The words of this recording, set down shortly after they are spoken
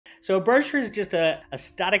So a brochure is just a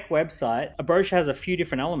static website. A brochure has a few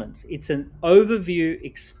different elements. It's an overview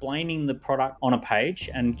explaining the product on a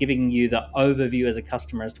page and giving you the overview as a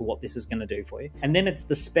customer as to what this is going to do for you. And then it's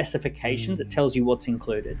the specifications. It tells you what's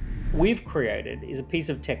included. We've created is a piece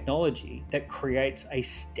of technology that creates a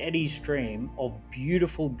steady stream of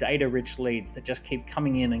beautiful data-rich leads that just keep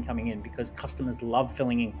coming in because customers love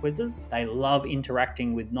filling in quizzes. They love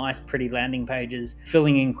interacting with nice, pretty landing pages,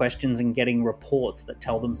 filling in questions and getting reports that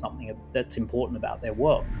tell them something that's important about their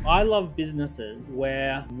work. I love businesses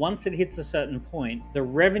where once it hits a certain point, the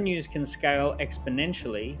revenues can scale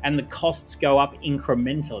exponentially and the costs go up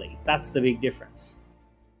incrementally. That's the big difference.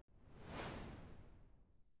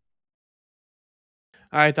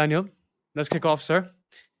 All right, Daniel, let's kick off, sir.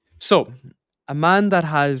 So, a man that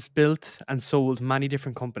has built and sold many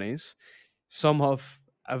different companies, some of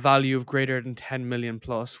a value of greater than 10 million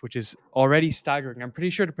plus, which is already staggering. I'm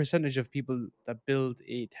pretty sure the percentage of people that build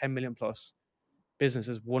a 10 million plus business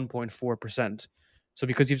is 1.4%. So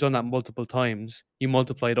because you've done that multiple times, you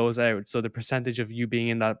multiply those out. So the percentage of you being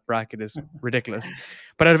in that bracket is ridiculous.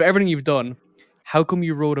 But out of everything you've done, how come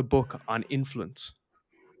you wrote a book on influence?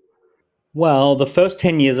 Well, the first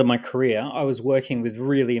 10 years of my career, I was working with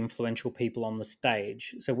really influential people on the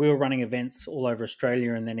stage. So we were running events all over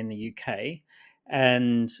Australia and then in the UK.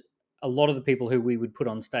 And a lot of the people who we would put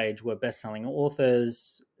on stage were best-selling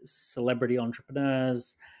authors, celebrity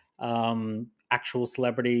entrepreneurs, actual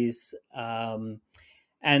celebrities.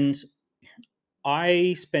 And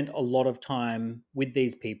I spent a lot of time with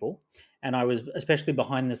these people, and I was especially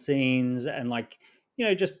behind the scenes and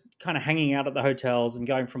just kind of hanging out at the hotels and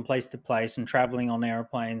going from place to place and traveling on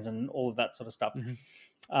airplanes and all of that sort of stuff.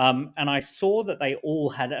 And I saw that they all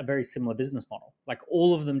had a very similar business model. Like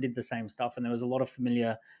all of them did the same stuff, and there was a lot of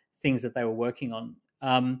familiar things that they were working on.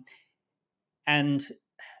 And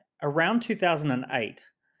around 2008,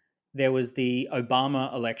 there was the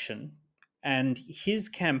Obama election, and his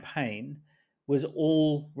campaign was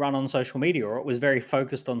all run on social media, or it was very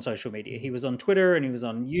focused on social media. He was on Twitter and he was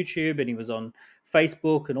on YouTube and he was on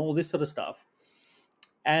Facebook and all this sort of stuff.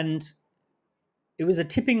 And it was a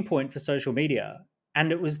tipping point for social media.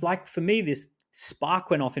 And it was like, for me, this spark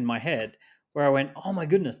went off in my head where I went, oh my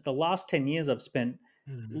goodness, the last 10 years I've spent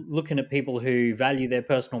looking at people who value their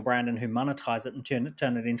personal brand and who monetize it and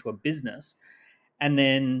turn it into a business. And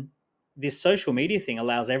then this social media thing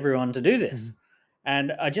allows everyone to do this.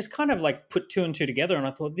 And I just kind of like put two and two together, and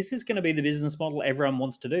I thought this is going to be the business model everyone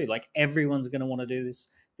wants to do. Like everyone's going to want to do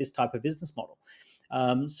this type of business model.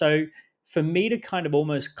 So for me to kind of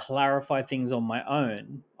almost clarify things on my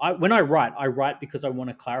own, when I write because I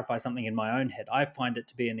want to clarify something in my own head. I find it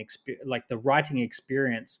to be like the writing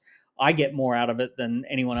experience. I get more out of it than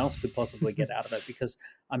anyone else could possibly get out of it because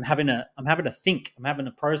I'm having to think, I'm having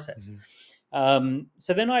to process.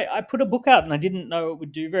 So then I put a book out, and I didn't know it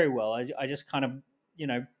would do very well. I just kind of,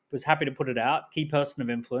 was happy to put it out, Key Person of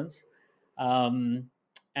Influence. And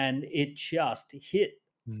it just hit.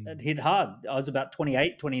 It hit hard. I was about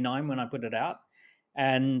 28, 29 when I put it out.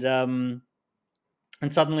 And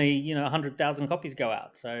suddenly, 100,000 copies go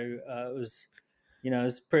out. So it was, it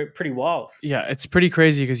was pretty wild. Yeah, it's pretty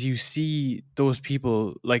crazy because you see those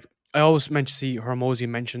people, like I always see Hormozy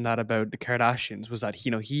mentioned that about the Kardashians, was that,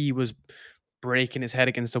 he was breaking his head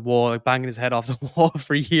against the wall, like banging his head off the wall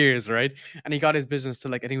for years, right? And he got his business to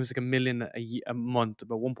I think it was like $1 million a month,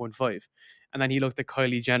 about 1.5. And then he looked at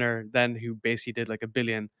Kylie Jenner then, who basically did like $1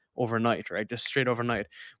 billion overnight, right? Just straight overnight.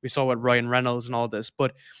 We saw what Ryan Reynolds and all this,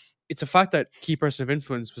 but it's a fact that Key Person of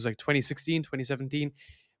Influence was like 2016, 2017,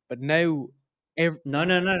 but now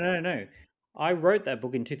No. I wrote that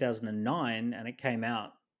book in 2009 and it came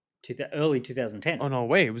out early 2010. Oh no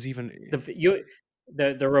way! It was even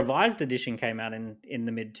the revised edition came out in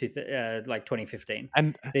the mid 2015,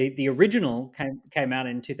 and the original came out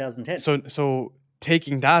in 2010. So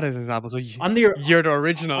taking that as an example, so you're the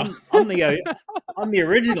original. I'm the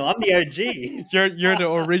original. I'm the OG. You're the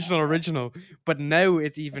original. But now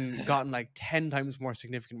it's even gotten like 10 times more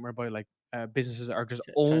significant, whereby like businesses are just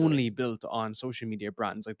only built on social media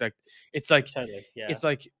brands. Like it's like totally, yeah. It's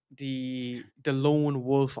like the lone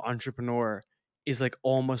wolf entrepreneur is like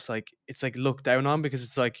almost like it's like looked down on, because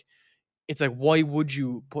it's like why would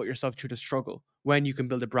you put yourself through the struggle when you can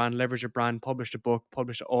build a brand, leverage a brand, publish a book,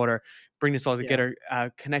 publish an order, bring this all together,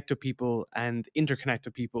 connect with people and interconnect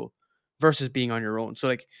with people, versus being on your own. So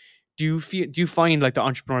like, do you find like the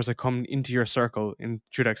entrepreneurs that come into your circle in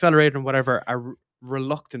through the accelerator and whatever are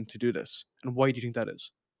reluctant to do this, and why do you think that is?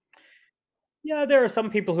 Yeah, there are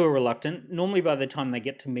some people who are reluctant. Normally, by the time they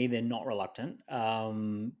get to me, they're not reluctant,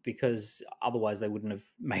 because otherwise they wouldn't have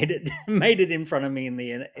made it in front of me in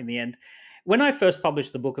the end. when I first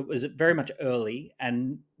published the book, it was very much early,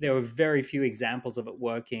 and there were very few examples of it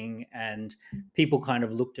working. And people kind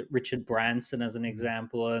of looked at Richard Branson as an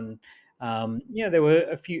example, and there were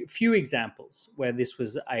a few examples where this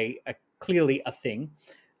was a clearly a thing.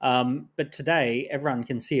 But today, everyone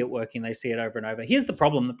can see it working. They see it over and over. Here's the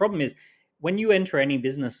problem. The problem is when you enter any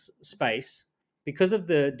business space, because of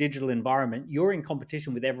the digital environment, you're in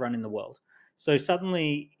competition with everyone in the world. So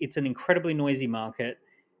suddenly it's an incredibly noisy market.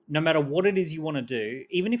 No matter what it is you want to do,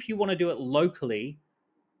 even if you want to do it locally,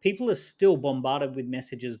 people are still bombarded with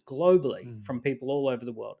messages globally from people all over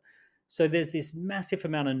the world. So there's this massive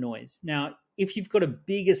amount of noise. Now, if you've got a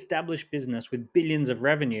big established business with billions of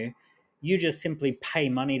revenue, you just simply pay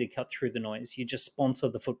money to cut through the noise. You just sponsor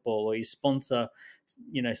the football, or you sponsor,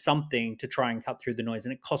 something to try and cut through the noise,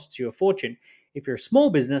 and it costs you a fortune. If you're a small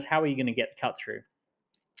business, how are you going to get the cut through?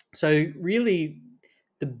 So really,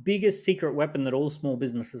 the biggest secret weapon that all small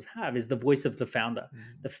businesses have is the voice of the founder.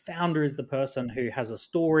 The founder is the person who has a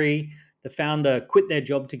story. The founder quit their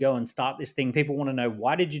job to go and start this thing. People want to know,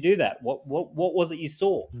 why did you do that? What was it you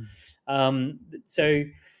saw? So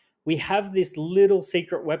we have this little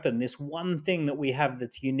secret weapon, this one thing that we have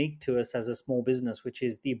that's unique to us as a small business, which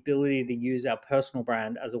is the ability to use our personal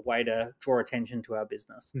brand as a way to draw attention to our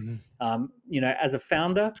business. As a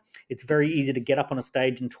founder, it's very easy to get up on a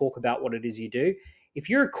stage and talk about what it is you do. If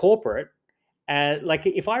you're a corporate, like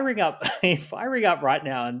if I ring up right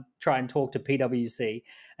now and try and talk to PwC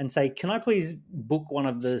and say, can I please book one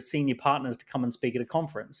of the senior partners to come and speak at a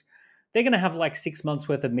conference? They're going to have like 6 months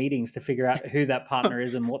worth of meetings to figure out who that partner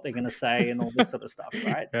is and what they're going to say and all this sort of stuff,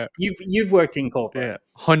 right? Yeah. You've worked in corporate.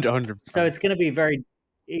 Yeah, 100%. So it's going to be very,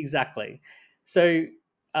 exactly. So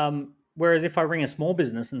whereas if I ring a small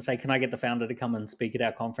business and say, can I get the founder to come and speak at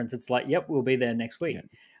our conference? It's like, yep, we'll be there next week. Yeah.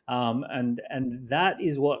 And that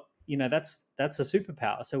is what, that's a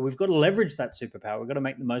superpower. So we've got to leverage that superpower. We've got to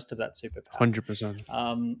make the most of that superpower.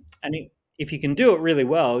 100%. If you can do it really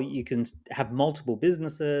well, you can have multiple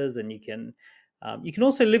businesses, and you can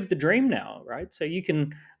also live the dream now, right? So you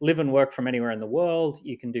can live and work from anywhere in the world.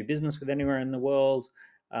 You can do business with anywhere in the world.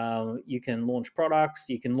 You can launch products.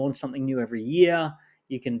 You can launch something new every year.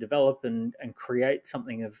 You can develop and create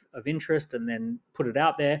something of interest and then put it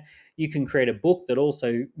out there. You can create a book that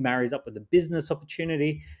also marries up with a business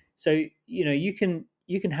opportunity. So,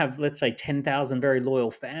 you can have, let's say, 10,000 very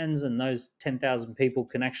loyal fans, and those 10,000 people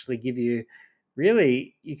can actually give you,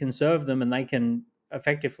 really, you can serve them, and they can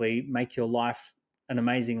effectively make your life an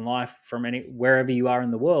amazing life from wherever you are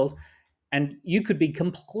in the world. And you could be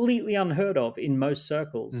completely unheard of in most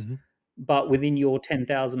circles, but within your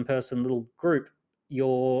 10,000 person little group,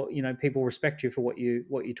 people respect you for what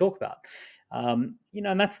you talk about. And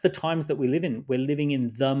that's the times that we live in. We're living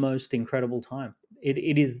in the most incredible time.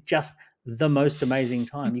 It is just the most amazing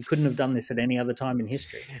time. You couldn't have done this at any other time in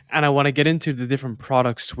history. And I want to get into the different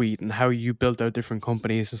product suite and how you built out different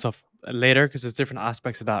companies and stuff later, because there's different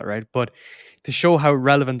aspects of that, right? But to show how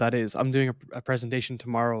relevant that is, I'm doing a presentation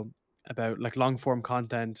tomorrow about like long form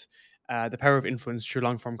content, the power of influence through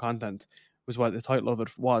long form content was what the title of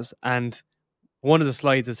it was. And one of the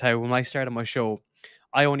slides is how when I started my show,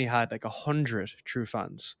 I only had like 100 true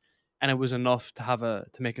fans, and it was enough to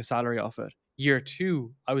make a salary off it. Year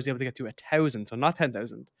 2, I was able to get to 1,000, so not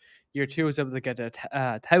 10,000. Year 2, I was able to get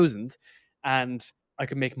 1,000, and I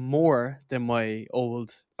could make more than my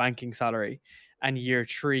old banking salary. And year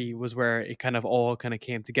 3 was where it kind of all kind of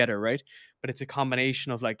came together, right? But it's a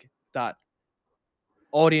combination of like that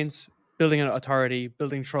audience, building an authority,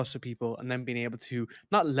 building trust with people, and then being able to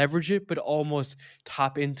not leverage it, but almost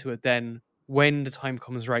tap into it then when the time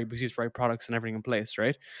comes right, because you have the right products and everything in place,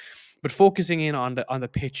 right? But focusing in on the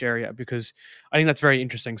pitch area, because I think that's very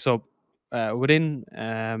interesting. So within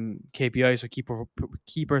KPIs, so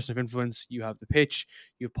key person of influence, you have the pitch,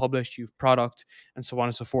 you've published, you've product, and so on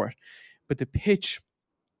and so forth. But the pitch,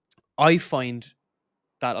 I find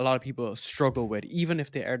that a lot of people struggle with, even if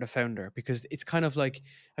they are the founder, because it's kind of like,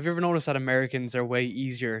 have you ever noticed that Americans are way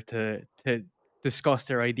easier to discuss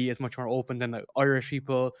their ideas, much more open than like Irish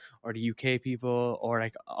people or the UK people or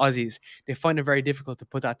like Aussies? They find it very difficult to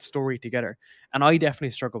put that story together. And I definitely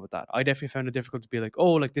struggle with that. I definitely found it difficult to be like,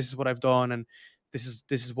 oh, like this is what I've done, and this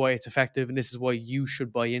is why it's effective, and this is why you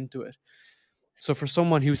should buy into it. So for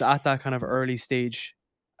someone who's at that kind of early stage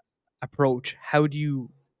approach, how do you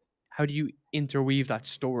interweave that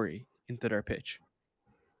story into their pitch?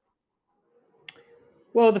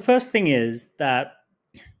 Well, the first thing is that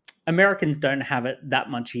Americans don't have it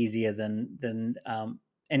that much easier than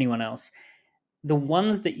anyone else. The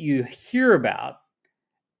ones that you hear about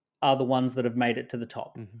are the ones that have made it to the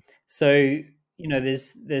top. So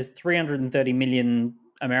there's 330 million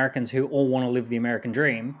Americans who all want to live the American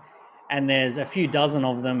dream, and there's a few dozen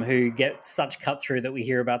of them who get such cut through that we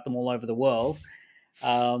hear about them all over the world.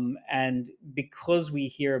 And because we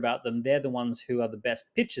hear about them, they're the ones who are the best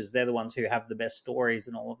pitchers. They're the ones who have the best stories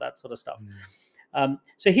and all of that sort of stuff.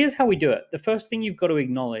 So here's how we do it. The first thing you've got to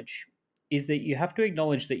acknowledge is that you have to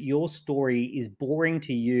acknowledge that your story is boring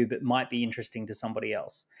to you, but might be interesting to somebody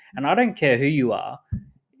else. And I don't care who you are.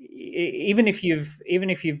 Even if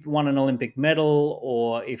you've won an Olympic medal,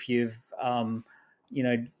 or if you've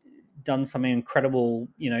done something incredible,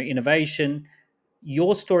 innovation,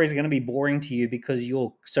 your story is going to be boring to you because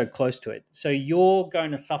you're so close to it. So you're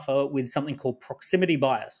going to suffer with something called proximity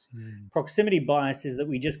bias. Proximity bias is that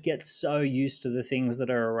we just get so used to the things that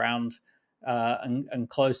are around and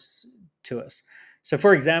close to us. So,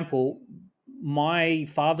 for example, my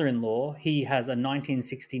father-in-law, he has a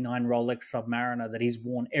 1969 Rolex Submariner that he's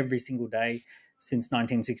worn every single day since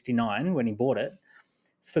 1969 when he bought it.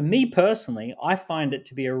 For me personally, I find it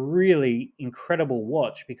to be a really incredible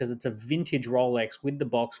watch because it's a vintage Rolex with the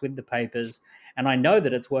box, with the papers, and I know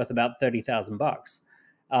that it's worth about $30,000.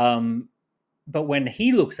 But when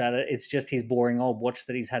he looks at it, it's just his boring old watch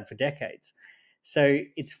that he's had for decades. So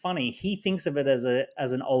it's funny. He thinks of it as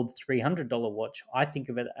an old $300 watch. I think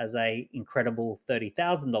of it as a incredible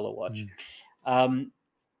 $30,000 watch.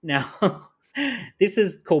 Now, this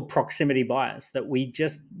is called proximity bias, that we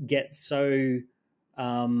just get so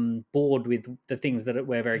bored with the things that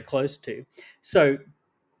we're very close to. So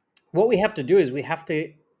what we have to do is we have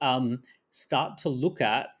to start to look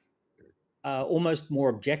at almost more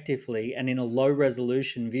objectively and in a low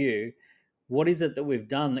resolution view, what is it that we've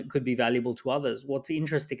done that could be valuable to others? What's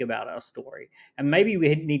interesting about our story? And maybe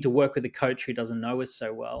we need to work with a coach who doesn't know us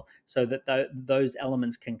so well so that those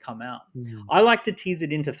elements can come out. I like to tease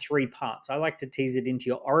it into 3 parts. I like to tease it into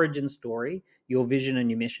your origin story, your vision, and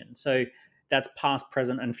your mission. So that's past,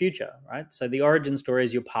 present, and future, right? So the origin story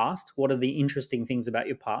is your past. What are the interesting things about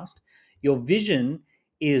your past? Your vision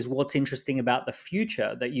is what's interesting about the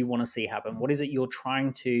future that you want to see happen. What is it you're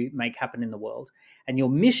trying to make happen in the world? And your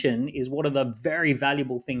mission is what are the very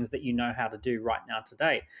valuable things that you know how to do right now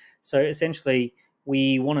today. So essentially,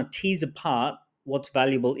 we want to tease apart what's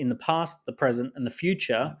valuable in the past, the present, and the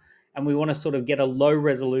future. And we want to sort of get a low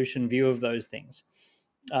resolution view of those things.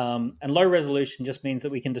 And low resolution just means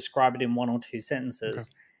that we can describe it in 1 or 2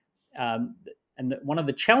 sentences. Okay. And one of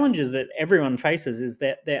the challenges that everyone faces is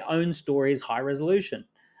that their own story is high resolution,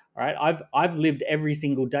 right? I've lived every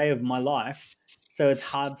single day of my life, so it's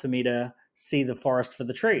hard for me to see the forest for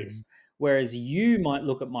the trees. Whereas you might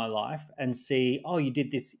look at my life and see, oh, you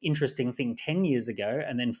did this interesting thing 10 years ago,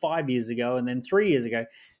 and then 5 years ago, and then 3 years ago.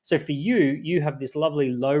 So for you have this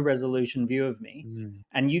lovely low resolution view of me,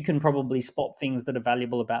 and you can probably spot things that are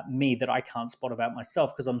valuable about me that I can't spot about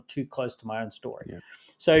myself because I'm too close to my own story. Yeah.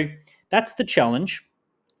 So that's the challenge.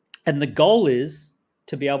 And the goal is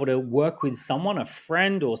to be able to work with someone, a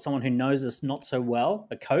friend or someone who knows us not so well,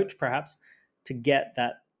 a coach perhaps, to get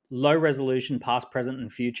that low resolution past, present,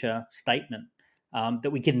 and future statement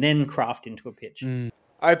that we can then craft into a pitch.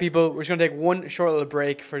 All right, people, we're just going to take one short little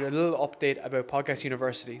break for a little update about Podcast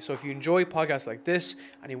University. So if you enjoy podcasts like this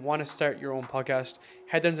and you want to start your own podcast,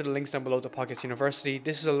 head down to the links down below to Podcast University.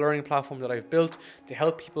 This is a learning platform that I've built to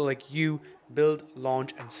help people like you build,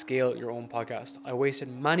 launch, and scale your own podcast. I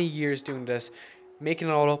wasted many years doing this, making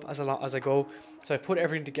it all up as I go. So I put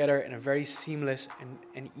everything together in a very seamless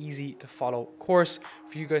and easy to follow course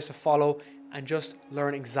for you guys to follow and just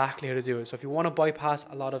learn exactly how to do it. So if you want to bypass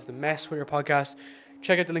a lot of the mess with your podcast,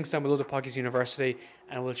 check out the links down below to Podcast University,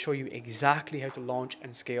 and it will show you exactly how to launch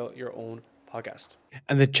and scale your own podcast.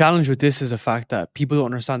 And the challenge with this is the fact that people don't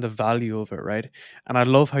understand the value of it, right? And I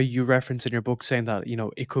love how you reference in your book saying that,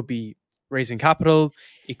 it could be raising capital,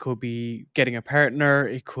 it could be getting a partner,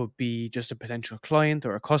 it could be just a potential client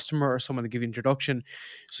or a customer or someone to give you introduction.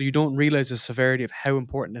 So you don't realize the severity of how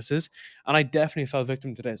important this is. And I definitely fell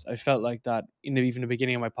victim to this. I felt like that even the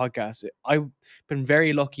beginning of my podcast. I've been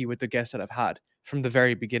very lucky with the guests that I've had from the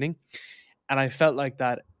very beginning. And I felt like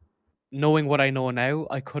that knowing what I know now,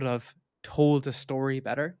 I could have told the story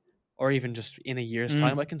better, or even just in a year's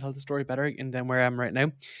time, I can tell the story better than where I am right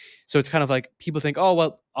now. So it's kind of like people think, oh,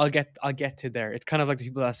 well, I'll get to there. It's kind of like the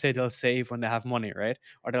people that say they'll save when they have money, right?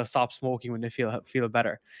 Or they'll stop smoking when they feel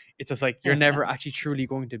better. It's just like, you're never actually truly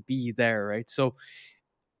going to be there, right? So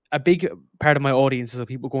a big part of my audience is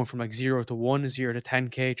people going from like 0 to 1, 0 to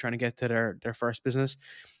 10K, trying to get to their first business.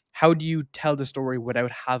 How do you tell the story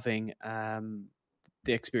without having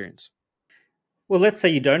the experience? Well, let's say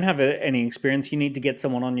you don't have any experience. You need to get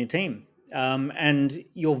someone on your team. And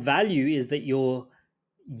your value is that you're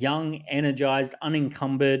young, energized,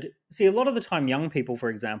 unencumbered, see, a lot of the time, young people, for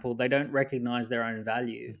example, they don't recognize their own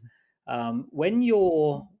value. Mhm. When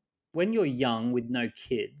you're young with no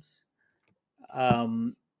kids,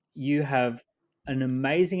 um, you have an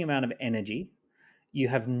amazing amount of energy, you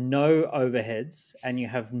have no overheads, and you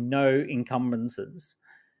have no encumbrances.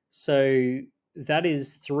 So that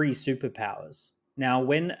is three superpowers. Now,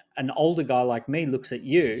 when an older guy like me looks at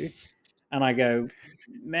you and I go,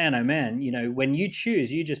 man, oh man, when you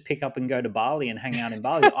choose, you just pick up and go to Bali and hang out in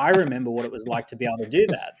Bali. I remember what it was like to be able to do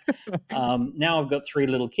that. Now I've got three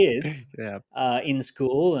little kids Yeah. in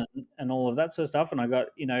school and all of that sort of stuff. And I got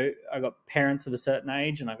parents of a certain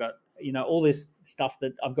age and I got, all this stuff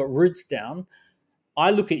that I've got roots down.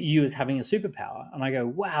 I look at you as having a superpower and I go,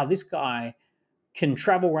 wow, this guy can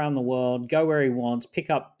travel around the world, go where he wants, pick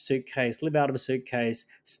up suitcase, live out of a suitcase,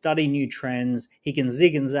 study new trends. He can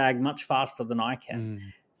zig and zag much faster than I can. Mm.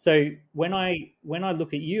 So when I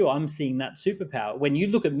look at you, I'm seeing that superpower. When you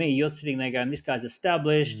look at me, you're sitting there going, this guy's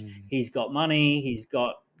established, Mm. he's got money, he's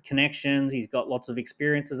got connections, he's got lots of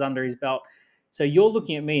experiences under his belt. So you're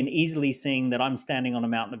looking at me and easily seeing that I'm standing on a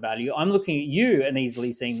mountain of value. I'm looking at you and easily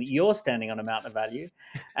seeing that you're standing on a mountain of value.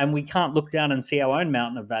 And we can't look down and see our own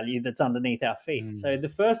mountain of value that's underneath our feet. Mm. So the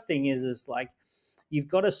first thing is like, you've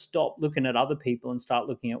got to stop looking at other people and start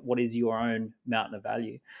looking at what is your own mountain of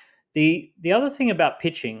value. The other thing about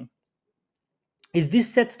pitching is this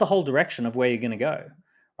sets the whole direction of where you're going to go,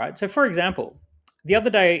 right? So for example, the other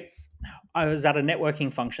day I was at a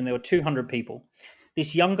networking function. There were 200 people.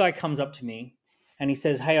 This young guy comes up to me and he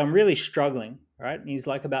says, hey, I'm really struggling, right? And he's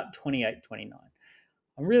like about 28, 29.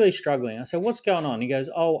 I'm really struggling. I said, what's going on? He goes,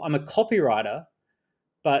 oh, I'm a copywriter,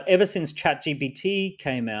 but ever since ChatGPT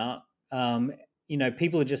came out,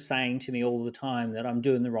 people are just saying to me all the time that I'm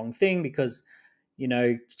doing the wrong thing because,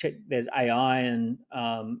 there's AI and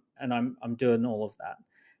I'm doing all of that.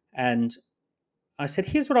 And I said,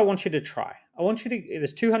 here's what I want you to try. I want you to,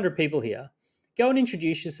 there's 200 people here. Go and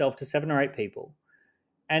introduce yourself to 7 or 8 people.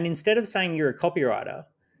 And instead of saying you're a copywriter,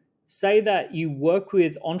 say that you work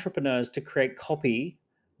with entrepreneurs to create copy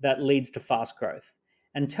that leads to fast growth,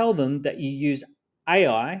 and tell them that you use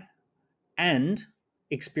AI and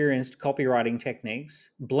experienced copywriting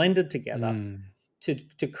techniques blended together Mm.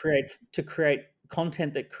 to create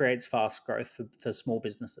content that creates fast growth for small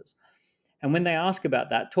businesses. And when they ask about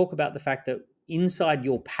that, talk about the fact that inside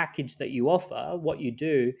your package that you offer, what you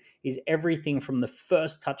do is everything from the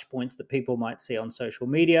first touch points that people might see on social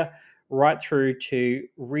media right through to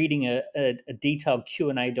reading a detailed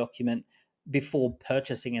Q&A document before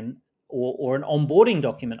purchasing or an onboarding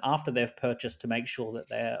document after they've purchased to make sure that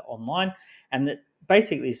they're online, and that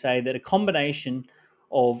basically say that a combination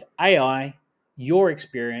of AI, your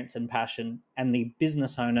experience and passion, and the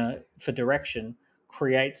business owner for direction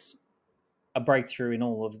creates a breakthrough in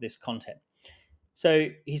all of this content. So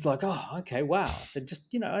he's like, oh, okay, wow. So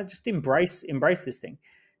just embrace this thing.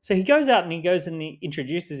 So he goes out and he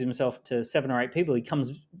introduces himself to 7 or 8 people. He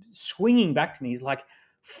comes swinging back to me. He's like,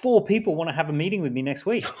 4 people want to have a meeting with me next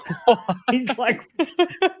week. He's like,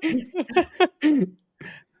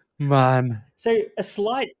 Man. so a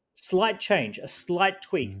slight change, a slight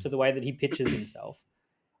tweak Mm. to the way that he pitches himself.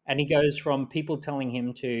 And he goes from people telling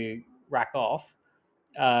him to rack off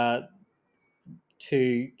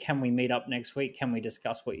to, can we meet up next week? Can we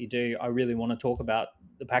discuss what you do? I really want to talk about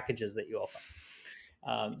the packages that you offer.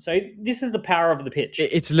 So this is the power of the pitch.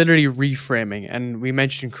 It's literally reframing. And we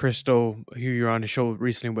mentioned Christo, who you're on the show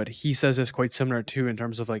recently with. He says this quite similar too, in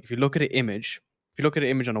terms of like, if you look at an image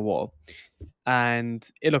on a wall and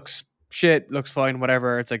it looks shit, looks fine,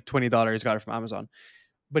 whatever, it's like $20, got it from Amazon.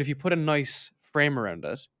 But if you put a nice frame around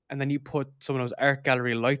it, and then you put some of those art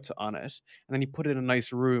gallery lights on it, and then you put it in a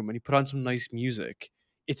nice room, and you put on some nice music,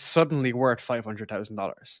 it's suddenly worth $500,000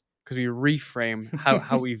 because we reframe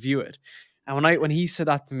how we view it. And when he said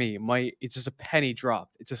that to me, it's just a penny drop.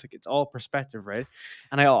 It's just like, it's all perspective, right?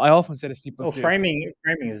 And I often say this to people Well, too. framing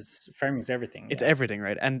is everything. It's yeah. everything,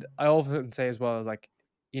 right? And I often say as well, like,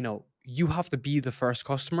 you have to be the first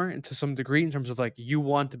customer, and to some degree, in terms of like, you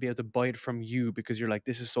want to be able to buy it from you because you're like,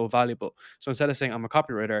 this is so valuable. So instead of saying I'm a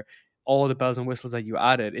copywriter, all the bells and whistles that you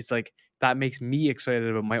added, it's like that makes me excited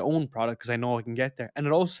about my own product because I know I can get there. And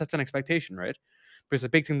it also sets an expectation, right? Because the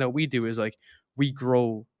big thing that we do is like, we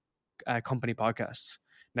grow company podcasts.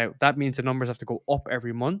 Now that means the numbers have to go up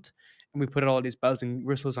every month, and we put all these bells and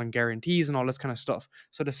whistles on guarantees and all this kind of stuff.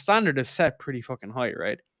 So the standard is set pretty fucking high,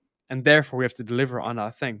 right? And therefore we have to deliver on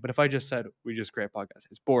that thing. But if I just said we just create podcasts,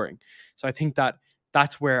 it's boring. So I think that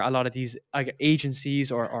that's where a lot of these agencies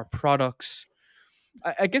or products,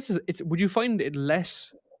 I guess it's would you find it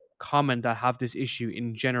less common that have this issue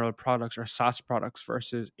in general products or SaaS products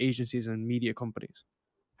versus agencies and media companies?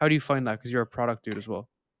 How do you find that? Because you're a product dude as well.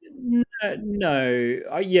 No,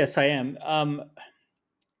 yes, I am.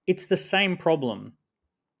 It's the same problem.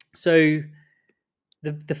 So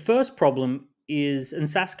the first problem is, and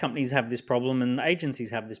SaaS companies have this problem, and agencies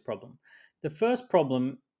have this problem. The first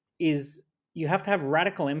problem is you have to have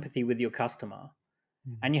radical empathy with your customer,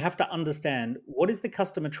 and you have to understand what is the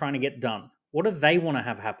customer trying to get done. What do they want to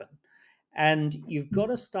have happen? And you've got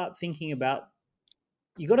to start thinking about.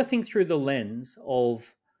 You got to think through the lens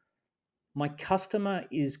of my customer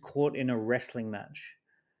is caught in a wrestling match,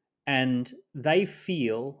 and they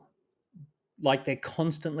feel like they're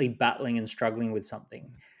constantly battling and struggling with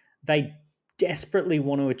something. They desperately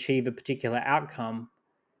want to achieve a particular outcome,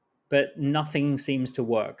 but nothing seems to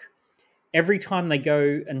work. Every time they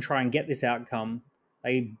go and try and get this outcome,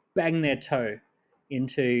 they bang their toe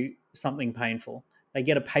into something painful. They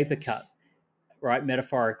get a paper cut, right?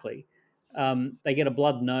 Metaphorically. They get a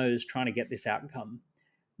blood nose trying to get this outcome.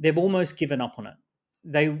 They've almost given up on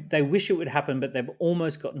it. They wish it would happen, but they've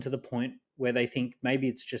almost gotten to the point where they think maybe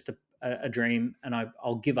it's just a dream and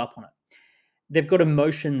I'll give up on it. They've got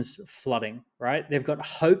emotions flooding, right? They've got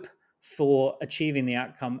hope for achieving the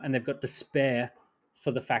outcome, and they've got despair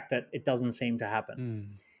for the fact that it doesn't seem to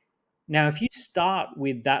happen. Now, if you start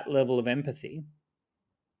with that level of empathy,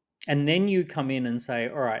 and then you come in and say,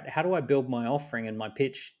 all right, how do I build my offering and my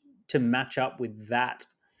pitch to match up with that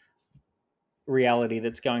reality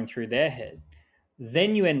that's going through their head?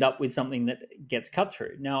 Then you end up with something that gets cut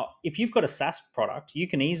through. Now, if you've got a SaaS product, you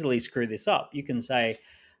can easily screw this up. You can say,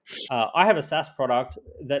 I have a SaaS product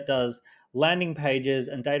that does landing pages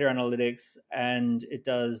and data analytics, and it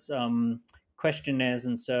does questionnaires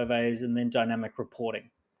and surveys, and then dynamic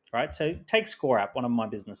reporting, right? So take ScoreApp, one of my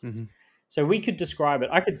businesses. So we could describe it.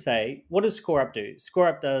 I could say, what does ScoreApp do?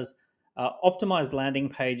 ScoreApp does optimized landing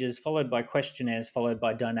pages, followed by questionnaires, followed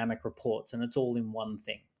by dynamic reports, and it's all in one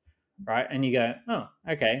thing, right? And you go, oh,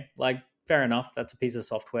 okay, like fair enough. That's a piece of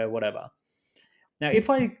software, whatever. Now, if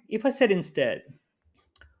I said instead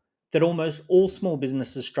that almost all small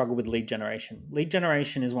businesses struggle with lead generation. Lead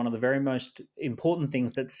generation is one of the very most important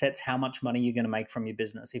things that sets how much money you're going to make from your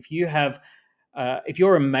business. If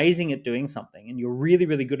you're amazing at doing something and you're really,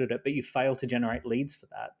 really good at it, but you fail to generate leads for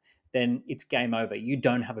that, then it's game over. You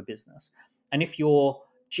don't have a business. And if you're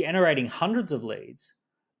generating hundreds of leads,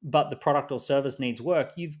 but the product or service needs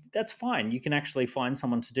work, that's fine. You can actually find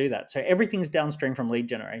someone to do that. So everything's downstream from lead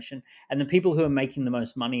generation. And the people who are making the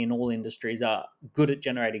most money in all industries are good at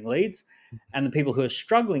generating leads. And the people who are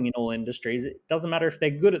struggling in all industries, it doesn't matter if they're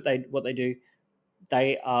good at what they do,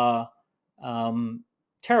 they are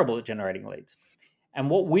terrible at generating leads. And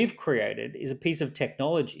what we've created is a piece of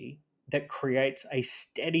technology that creates a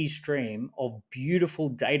steady stream of beautiful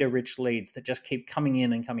data-rich leads that just keep coming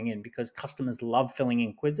in because customers love filling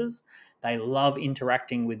in quizzes. They love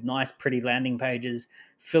interacting with nice, pretty landing pages,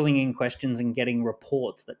 filling in questions and getting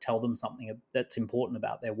reports that tell them something that's important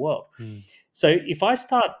about their world. So if I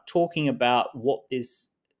start talking about what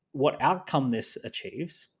outcome this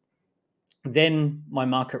achieves, then my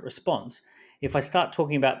market responds. If I start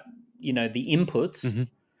talking about, the inputs,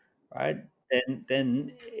 right,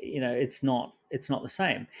 then it's not the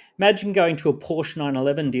same. Imagine going to a Porsche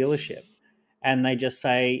 911 dealership and they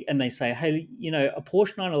say, hey, a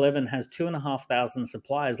Porsche 911 has 2,500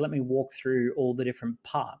 suppliers. Let me walk through all the different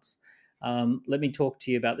parts. Let me talk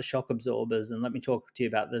to you about the shock absorbers, and let me talk to you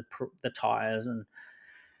about the tires. And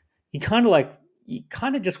you kind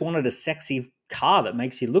of just wanted a sexy car that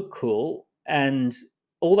makes you look cool. And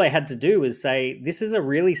all they had to do was say, this is a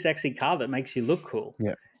really sexy car that makes you look cool.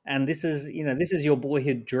 Yeah. And this is your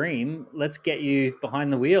boyhood dream. Let's get you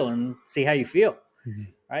behind the wheel and see how you feel,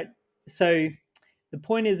 right? So the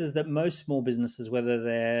point is that most small businesses, whether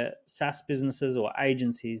they're SaaS businesses or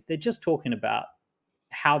agencies, they're just talking about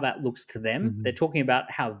how that looks to them. They're talking about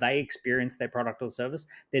how they experience their product or service.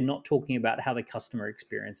 They're not talking about how the customer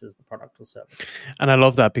experiences the product or service. And I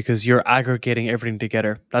love that because you're aggregating everything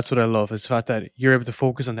together. That's what I love, is the fact that you're able to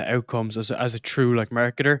focus on the outcomes as a true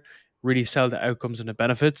marketer, really sell the outcomes and the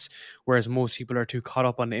benefits, whereas most people are too caught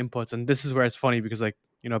up on the inputs. And this is where it's funny because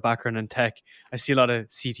background in tech, I see a lot of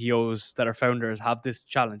CTOs that are founders have this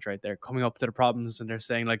challenge, right? They're coming up to the problems and they're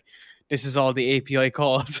saying this is all the API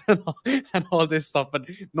calls and all this stuff, but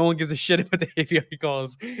no one gives a shit about the API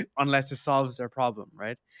calls unless it solves their problem,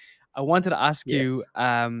 right? I wanted to ask you,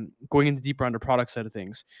 going into deeper on the product side of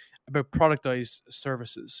things, about productized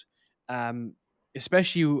services,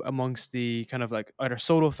 especially amongst the kind of either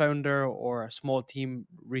solo founder or a small team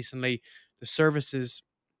recently. The services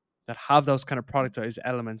that have those kind of productized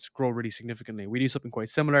elements grow really significantly. We do something quite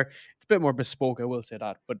similar. It's a bit more bespoke, I will say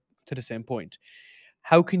that, but to the same point.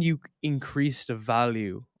 How can you increase the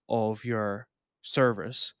value of your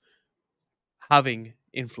service having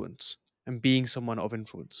influence and being someone of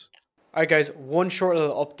influence. All right, guys, one short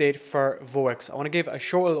little update for Voex. I want to give a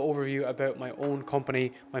short little overview about my own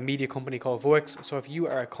company, my media company called Voex. So if you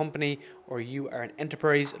are a company or you are an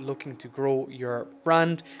enterprise looking to grow your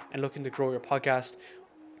brand and looking to grow your podcast,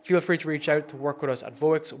 feel free to reach out to work with us at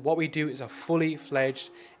Voex. What we do is a fully fledged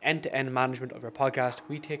end-to-end management of your podcast.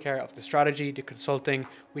 We take care of the strategy, the consulting,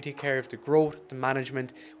 we take care of the growth, the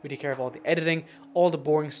management, we take care of all the editing, all the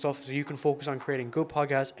boring stuff so you can focus on creating good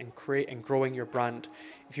podcasts and create and growing your brand.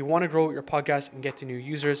 If you want to grow your podcast and get to new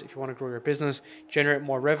users, if you want to grow your business, generate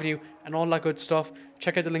more revenue and all that good stuff,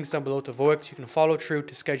 check out the links down below to Voex. You can follow through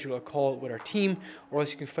to schedule a call with our team, or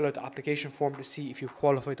else you can fill out the application form to see if you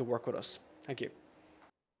qualify to work with us. Thank you.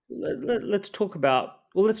 Let's talk about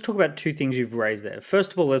two things you've raised there.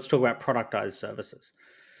 First of all, let's talk about productized services.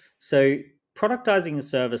 So productizing a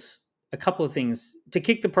service, a couple of things to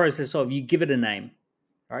kick the process off. You give it a name,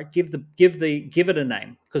 all right? Give it a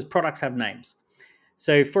name, because products have names.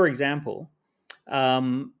 So, for example,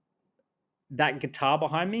 that guitar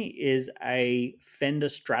behind me is a Fender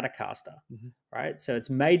Stratocaster, right? So it's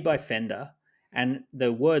made by Fender, and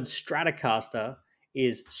the word Stratocaster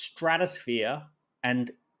is stratosphere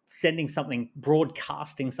and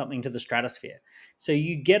broadcasting something to the stratosphere. So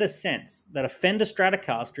you get a sense that a Fender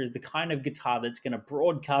Stratocaster is the kind of guitar that's going to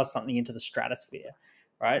broadcast something into the stratosphere,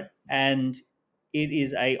 right? And it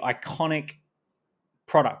is a iconic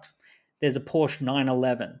product. There's a Porsche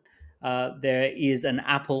 911. There is an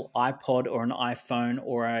Apple iPod or an iPhone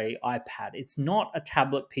or an iPad. It's not a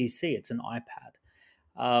tablet PC, it's an iPad.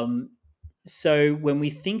 So when we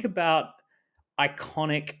think about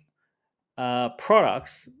iconic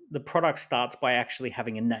products, the product starts by actually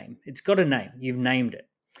having a name. It's got a name. You've named it.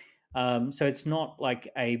 So it's not like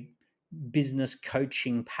a business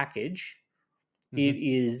coaching package.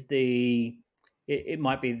 It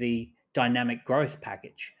might be the dynamic growth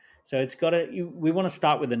package. So we want to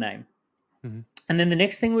start with a name. And then the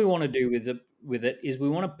next thing we want to do with it is we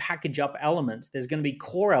want to package up elements. There's going to be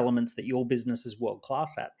core elements that your business is world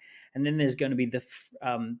class at. And then there's going to be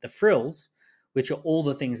the frills, which are all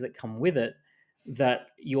the things that come with it that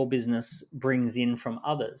your business brings in from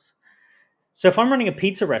others. So if I'm running a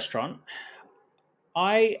pizza restaurant,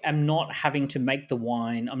 I am not having to make the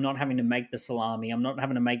wine. I'm not having to make the salami. I'm not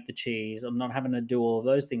having to make the cheese. I'm not having to do all of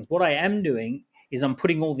those things. What I am doing is I'm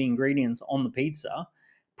putting all the ingredients on the pizza,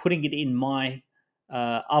 putting it in my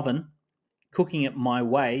oven, cooking it my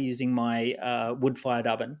way using my wood-fired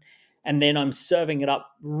oven, and then I'm serving it up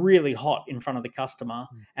really hot in front of the customer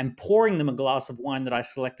and pouring them a glass of wine that I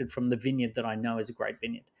selected from the vineyard that I know is a great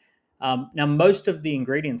vineyard. Now, most of the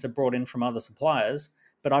ingredients are brought in from other suppliers,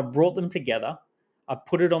 but I've brought them together. I've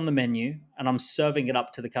put it on the menu, and I'm serving it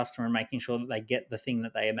up to the customer and making sure that they get the thing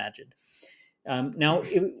that they imagined. Now,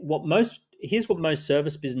 here's what most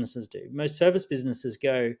service businesses do. Most service businesses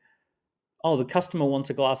go, oh, the customer wants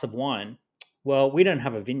a glass of wine. Well, we don't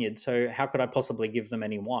have a vineyard, so how could I possibly give them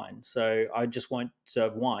any wine? So I just won't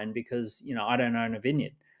serve wine because, I don't own a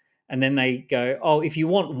vineyard. And then they go, oh, if you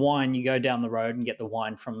want wine, you go down the road and get the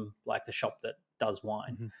wine from like a shop that does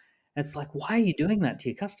wine. And it's like, why are you doing that to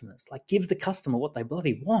your customers? Like, give the customer what they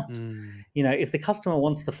bloody want. If the customer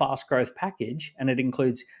wants the fast growth package and it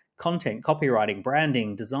includes content, copywriting,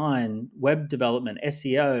 branding, design, web development,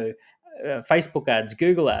 SEO, Facebook ads,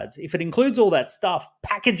 Google ads, if it includes all that stuff,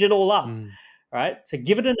 package it all up. Right? So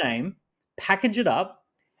give it a name, package it up,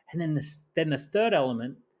 and then the third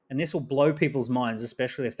element, and this will blow people's minds,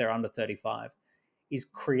 especially if they're under 35, is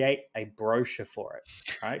create a brochure for it.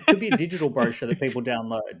 Right? It could be a digital brochure that people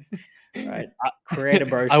download. Right? Create a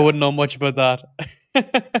brochure. I wouldn't know much about that.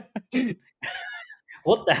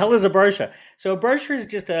 What the hell is a brochure? So a brochure is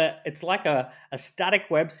it's like a static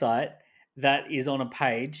website that is on a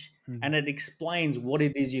page, and it explains what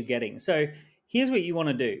it is you're getting. So here's what you want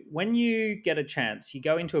to do. When you get a chance, you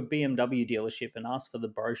go into a BMW dealership and ask for the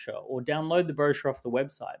brochure, or download the brochure off the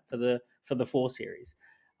website for the 4 Series.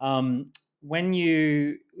 When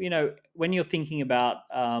you're thinking about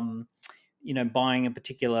buying a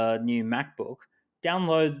particular new MacBook,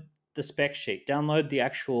 download the spec sheet,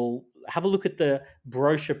 have a look at the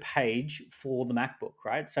brochure page for the MacBook,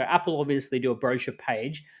 right? So Apple obviously do a brochure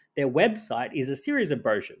page. Their website is a series of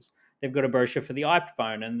brochures. They've got a brochure for the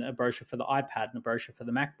iPhone and a brochure for the iPad and a brochure for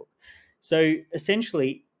the MacBook. So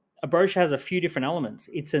essentially, a brochure has a few different elements.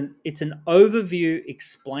 It's an overview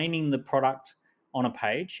explaining the product on a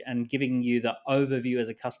page and giving you the overview as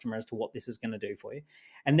a customer as to what this is going to do for you.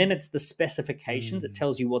 And then it's the specifications. It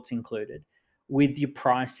tells you what's included with your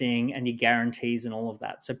pricing and your guarantees and all of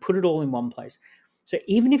that. So put it all in one place. So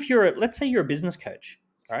even if let's say you're a business coach,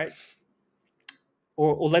 right?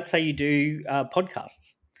 Or let's say you do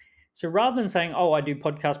podcasts. So rather than saying, "Oh, I do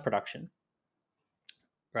podcast production,"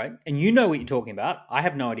 right, and you know what you're talking about. I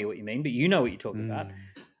have no idea what you mean, but you know what you're talking about. Mm.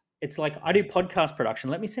 It's like, I do podcast production.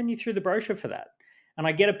 Let me send you through the brochure for that. And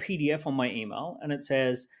I get a PDF on my email, and it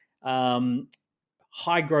says,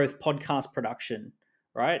 high growth podcast production,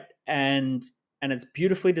 right? And it's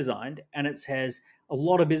beautifully designed, and it says a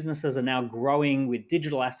lot of businesses are now growing with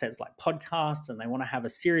digital assets like podcasts, and they want to have a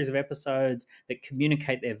series of episodes that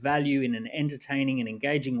communicate their value in an entertaining and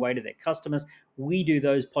engaging way to their customers. We do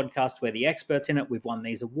those podcasts. We're the experts in it. We've won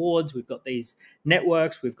these awards. We've got these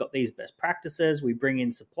networks. We've got these best practices. We bring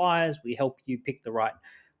in suppliers. We help you pick the right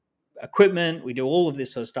equipment. We do all of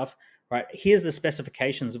this sort of stuff, right? Here's the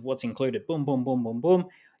specifications of what's included. Boom, boom, boom, boom, boom.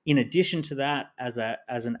 In addition to that, as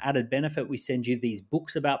an added benefit, we send you these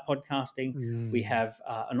books about podcasting. We have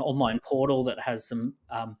an online portal that has some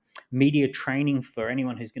media training for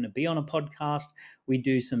anyone who's going to be on a podcast. We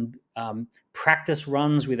do some practice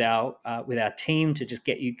runs with our team to just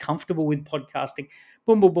get you comfortable with podcasting.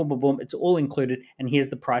 Boom, boom, boom, boom, boom. It's all included, and here's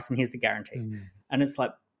the price, and here's the guarantee. And it's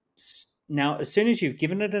like, now, as soon as you've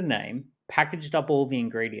given it a name, packaged up all the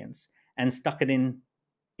ingredients, and stuck it in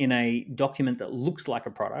a document that looks like a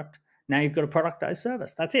product, now you've got a productized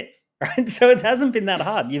service. That's it, right? So it hasn't been that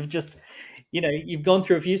hard. You've just, you've gone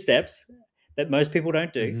through a few steps that most people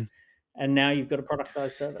don't do, and now you've got a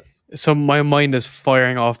productized service. So my mind is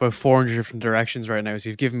firing off about 400 different directions right now. So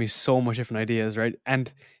you've given me so much different ideas, right?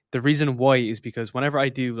 And the reason why is because whenever I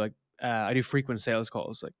do I do frequent sales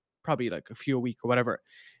calls, like probably like a few a week or whatever,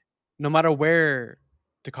 no matter where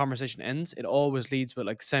the conversation ends, it always leads with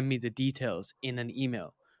like, send me the details in an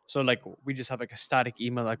email. So like we just have like a static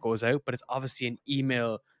email that goes out, but it's obviously an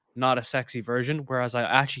email, not a sexy version. Whereas I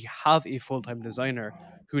actually have a full-time designer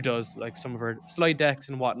who does like some of her slide decks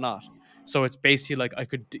and whatnot. So it's basically like I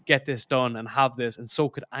could get this done and have this, and so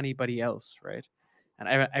could anybody else, right?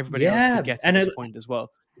 And everybody else could get to this point as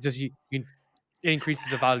well. It's just it increases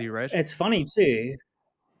the value, right? It's funny too.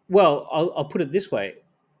 Well, I'll put it this way.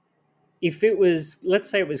 If it was, let's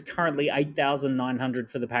say it was currently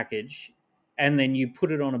 8,900 for the package, and then you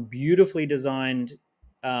put it on a beautifully designed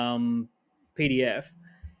PDF,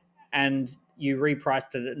 and you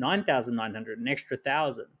repriced it at 9,900, an extra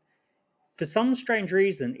 1,000. For some strange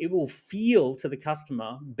reason, it will feel to the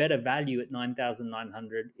customer better value at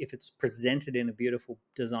 9,900 if it's presented in a beautiful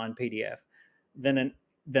design PDF than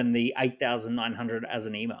the 8,900 as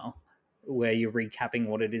an email, where you're recapping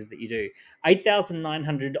what it is that you do.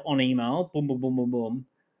 8,900 on email, boom, boom, boom, boom, boom,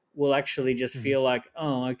 will actually just feel like,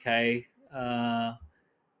 oh, okay,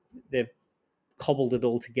 they've cobbled it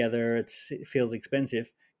all together. It feels expensive.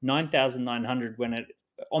 9,900, when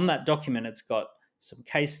on that document, it's got some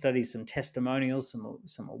case studies, some testimonials,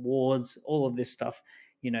 some awards, all of this stuff.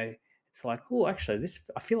 It's like, oh, actually,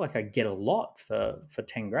 I feel like I get a lot for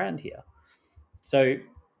 10 grand here. So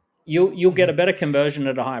you'll get a better conversion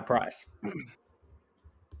at a higher price.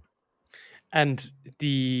 And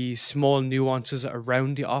the small nuances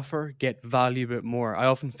around the offer get value a bit more. I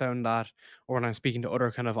often found that, or when I'm speaking to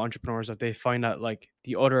other kind of entrepreneurs, that they find that like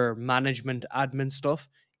the other management admin stuff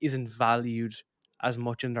isn't valued as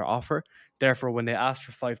much in their offer. Therefore, when they ask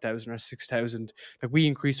for 5,000 or 6,000, like we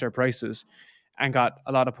increased our prices and got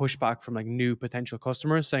a lot of pushback from like new potential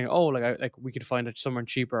customers saying, "Oh, like we could find it somewhere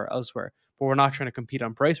cheaper elsewhere." But we're not trying to compete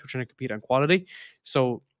on price; we're trying to compete on quality.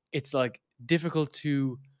 So it's like difficult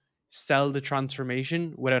to sell the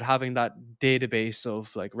transformation without having that database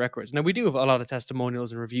of like records. Now we do have a lot of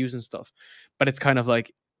testimonials and reviews and stuff, but it's kind of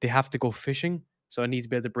like they have to go fishing. So I need to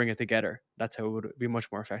be able to bring it together. That's how it would be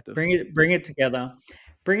much more effective. Bring it together,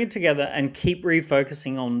 and keep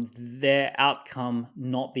refocusing on their outcome,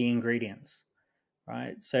 not the ingredients.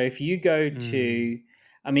 Right. So if you go to,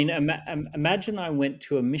 I mean, imagine I went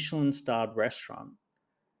to a Michelin-starred restaurant,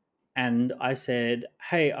 and I said,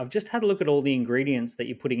 "Hey, I've just had a look at all the ingredients that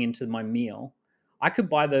you're putting into my meal. I could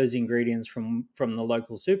buy those ingredients from the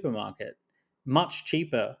local supermarket much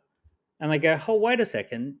cheaper." And they go, "Oh, wait a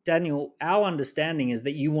second, Daniel, our understanding is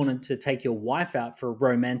that you wanted to take your wife out for a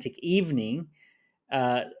romantic evening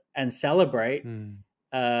and celebrate, and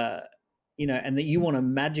that you want a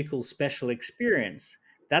magical special experience.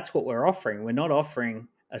 That's what we're offering. We're not offering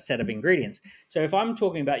a set of ingredients." So if I'm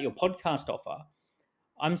talking about your podcast offer,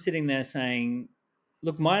 I'm sitting there saying,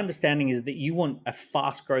 look, my understanding is that you want a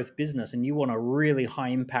fast growth business, and you want a really high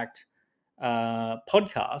impact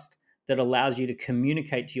podcast that allows you to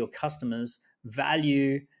communicate to your customers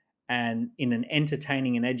value and in an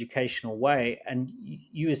entertaining and educational way. And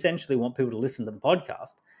you essentially want people to listen to the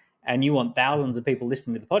podcast, and you want thousands of people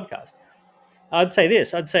listening to the podcast. I'd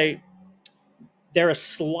say there are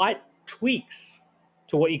slight tweaks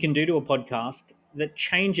to what you can do to a podcast that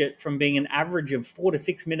change it from being an average of 4 to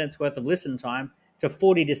 6 minutes worth of listen time to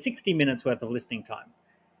 40 to 60 minutes worth of listening time.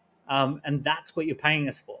 And that's what you're paying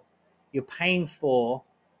us for. You're paying for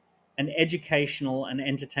an educational and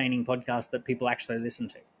entertaining podcast that people actually listen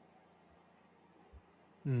to.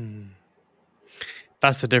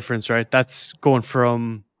 That's the difference, right? That's going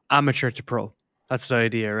from amateur to pro. That's the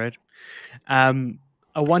idea, right?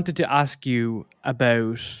 I wanted to ask you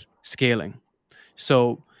about scaling.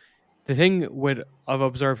 So the thing with I've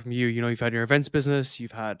observed from you, you've had your events business,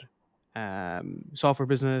 you've had software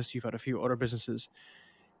business, you've had a few other businesses.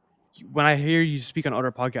 When I hear you speak on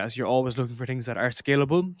other podcasts, you're always looking for things that are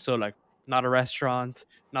scalable. So like not a restaurant,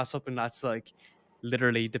 not something that's like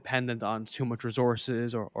literally dependent on too much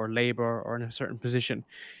resources or labor or in a certain position.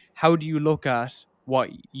 How do you look at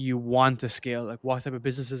what you want to scale? Like what type of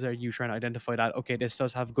businesses are you trying to identify that, okay, this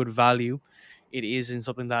does have good value. It is in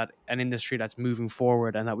something that an industry that's moving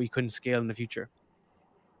forward and that we couldn't scale in the future.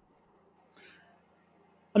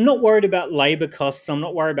 I'm not worried about labor costs. I'm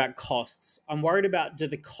not worried about costs. I'm worried about, do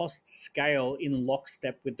the costs scale in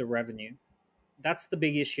lockstep with the revenue? That's the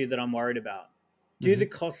big issue that I'm worried about. Do the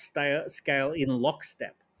costs scale in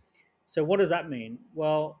lockstep? So what does that mean?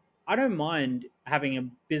 Well, I don't mind having a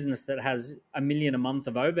business that has $1 million a month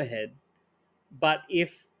of overhead, but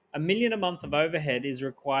if $1 million a month of overhead is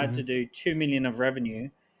required to do 2 million of revenue,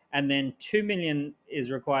 and then 2 million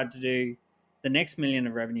is required to do the next million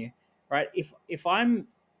of revenue, right? If I'm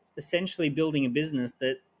essentially building a business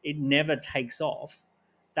that it never takes off,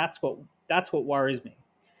 that's what worries me.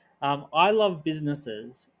 I love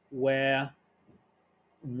businesses where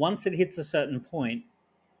once it hits a certain point,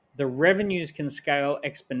 the revenues can scale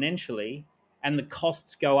exponentially and the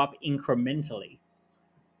costs go up incrementally.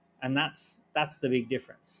 And that's the big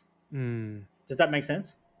difference. Does that make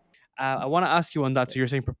sense? I want to ask you on that. So you're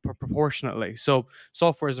saying proportionately. So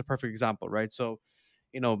software is a perfect example, right? So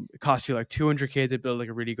it costs you like 200K to build like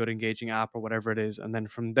a really good engaging app or whatever it is, and then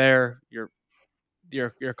from there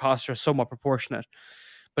your costs are somewhat proportionate.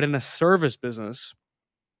 But in a service business,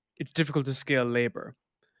 it's difficult to scale labor.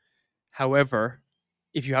 However,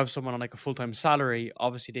 if you have someone on like a full-time salary,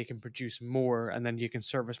 obviously they can produce more and then you can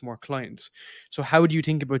service more clients. So how do you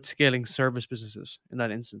think about scaling service businesses in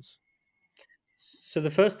that instance? So the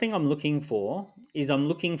first thing I'm looking for is I'm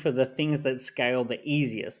looking for the things that scale the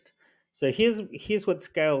easiest. So here's what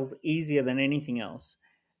scales easier than anything else.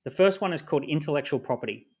 The first one is called intellectual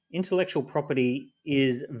property. Intellectual property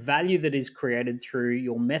is value that is created through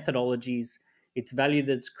your methodologies. It's value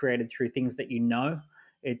that's created through things that you know.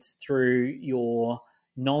 It's through your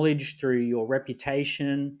knowledge, through your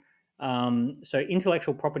reputation. So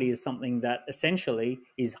intellectual property is something that essentially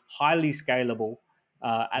is highly scalable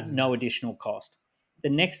at no additional cost. The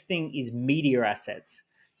next thing is media assets.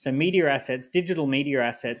 So media assets, digital media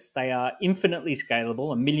assets, they are infinitely scalable.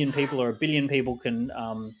 1 million people or 1 billion people can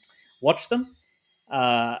watch them,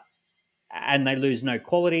 and they lose no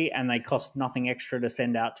quality, and they cost nothing extra to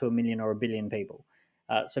send out to 1 million or 1 billion people.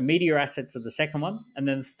 So media assets are the second one, and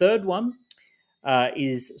then the third one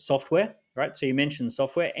is software, right? So you mentioned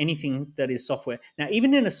software, anything that is software. Now,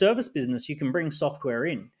 even in a service business, you can bring software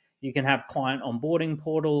in. You can have client onboarding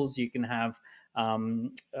portals. You can have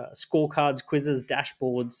scorecards, quizzes,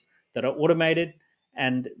 dashboards that are automated.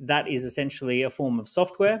 And that is essentially a form of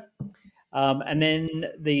software. And then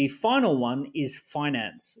the final one is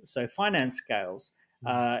finance. So finance scales.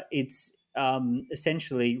 It's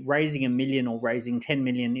essentially raising 1 million or raising 10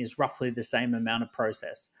 million is roughly the same amount of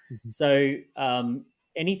process. So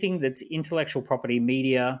anything that's intellectual property,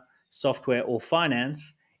 media, software, or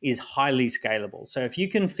finance is highly scalable. So if you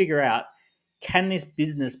can figure out, can this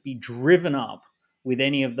business be driven up with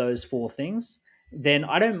any of those four things, then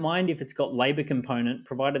I don't mind if it's got labor component,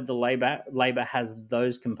 provided the labor has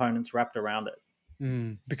those components wrapped around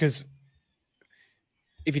it. Because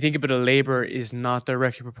if you think about it, labor is not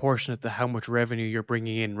directly proportionate to how much revenue you're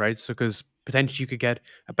bringing in, right? So, because potentially you could get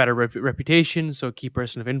a better reputation, so a key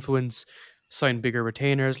person of influence, sign bigger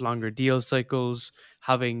retainers, longer deal cycles,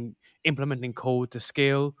 implementing code to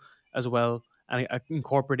scale as well, and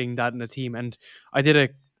incorporating that in the team. And I did a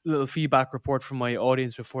little feedback report from my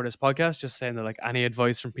audience before this podcast, just saying that like any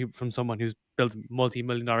advice from someone who's built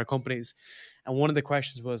multi-million-dollar companies, and one of the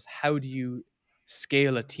questions was, how do you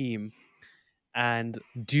scale a team? And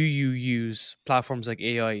do you use platforms like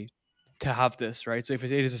AI to have this, right? So if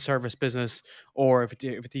it is a service business, or if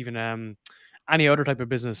it's even any other type of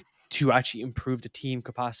business, to actually improve the team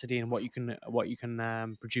capacity and what you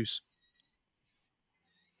can produce.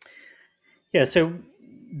 Yeah, so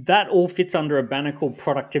that all fits under a banner called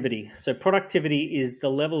productivity. So productivity is the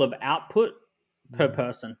level of output per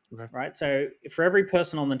person, Okay. right? So for every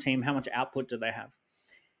person on the team, how much output do they have?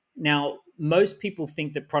 Now, most people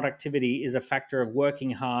think that productivity is a factor of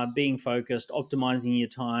working hard, being focused, optimizing your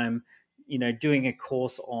time, doing a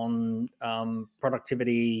course on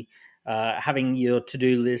productivity, having your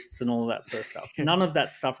to-do lists and all that sort of stuff. None of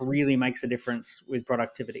that stuff really makes a difference with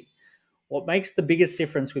productivity. What makes the biggest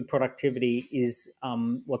difference with productivity is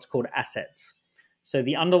what's called assets. So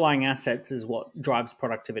the underlying assets is what drives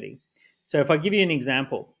productivity. So if I give you an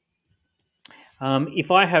example,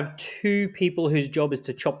 if I have two people whose job is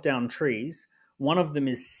to chop down trees, one of them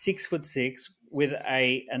is 6'6" with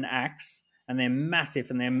an axe, and they're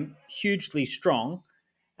massive and they're hugely strong,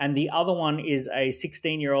 and the other one is a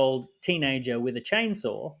 16-year-old teenager with a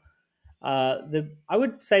chainsaw. I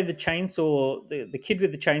would say the kid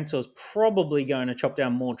with the chainsaw is probably going to chop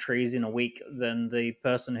down more trees in a week than the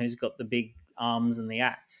person who's got the big arms and the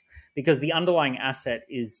axe, because the underlying asset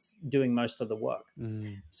is doing most of the work.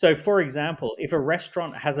 So, for example, if a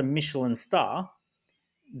restaurant has a Michelin star,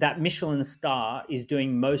 that Michelin star is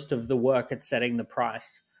doing most of the work at setting the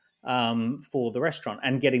price for the restaurant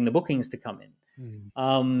and getting the bookings to come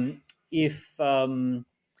in. If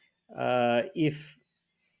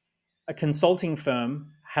a consulting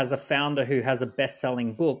firm has a founder who has a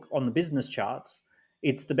best-selling book on the business charts,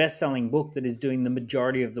 it's the best-selling book that is doing the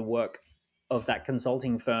majority of the work of that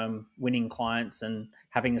consulting firm, winning clients and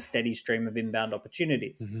having a steady stream of inbound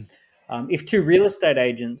opportunities. If two real estate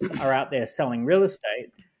agents are out there selling real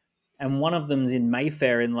estate, and one of them's in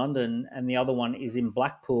Mayfair in London and the other one is in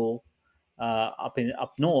Blackpool up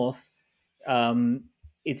north,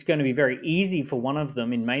 it's going to be very easy for one of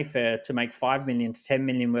them in Mayfair to make 5 million to 10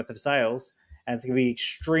 million worth of sales, and it's going to be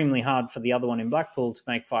extremely hard for the other one in Blackpool to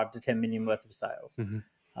make 5 to 10 million worth of sales.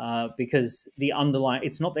 Because the underlying,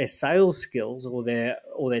 it's not their sales skills or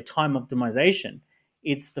their time optimization.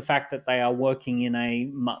 It's the fact that they are working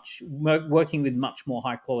with much more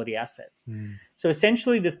high quality assets. So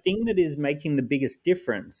essentially, the thing that is making the biggest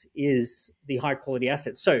difference is the high quality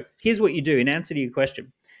assets. So here's what you do in answer to your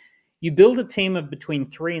question: you build a team of between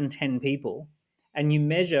 3 and 10 people, and you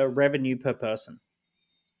measure revenue per person.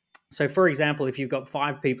 So, for example, if you've got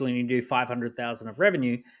 5 people and you do 500,000 of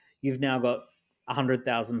revenue, you've now got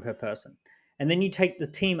 100,000 per person. And then you take the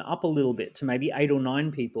team up a little bit to maybe 8 or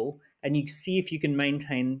 9 people, and you see if you can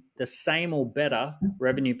maintain the same or better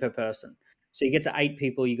revenue per person. So you get to 8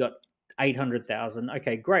 people, you got 800,000.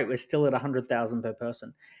 Okay, great. We're still at 100,000 per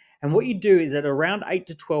person. And what you do is at around 8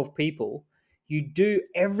 to 12 people, you do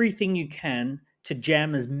everything you can to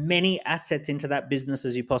jam as many assets into that business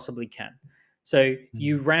as you possibly can. So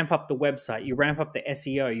you ramp up the website, you ramp up the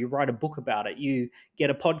SEO, you write a book about it, you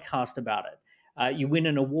get a podcast about it, you win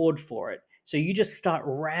an award for it. So you just start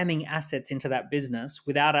ramming assets into that business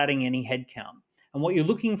without adding any headcount. And what you're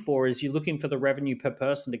looking for is you're looking for the revenue per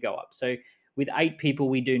person to go up. So with 8 people,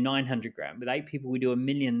 we do 900 grand. With 8 people, we do 1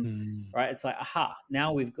 million, right? It's like, aha,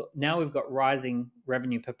 now we've got rising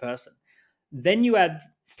revenue per person. Then you add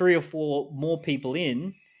 3 or 4 more people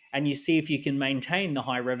in, and you see if you can maintain the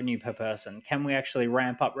high revenue per person. Can we actually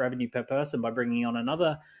ramp up revenue per person by bringing on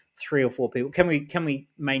another 3 or 4 people? Can we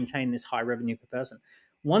maintain this high revenue per person?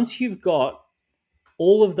 Once you've got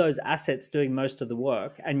all of those assets doing most of the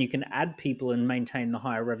work, and you can add people and maintain the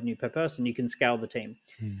higher revenue per person, you can scale the team.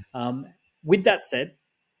 With that said,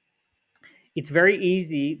 it's very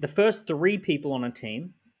easy. The first 3 people on a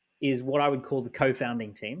team is what I would call the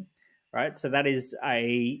co-founding team, right? So that is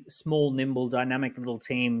a small, nimble, dynamic little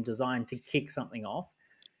team designed to kick something off.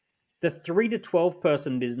 The 3 to 12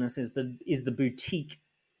 person business is the boutique,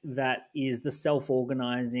 that is the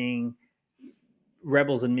self-organizing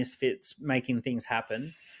rebels and misfits making things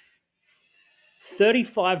happen.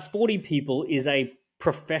 35, 40 people is a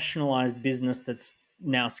professionalized business that's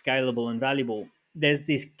now scalable and valuable. There's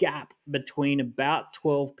this gap between about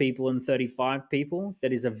 12 people and 35 people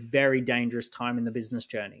that is a very dangerous time in the business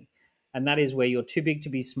journey. And that is where you're too big to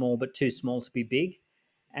be small, but too small to be big.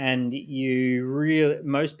 And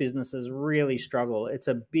most businesses really struggle. It's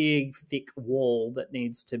a big, thick wall that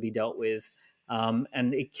needs to be dealt with.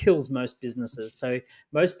 And it kills most businesses. So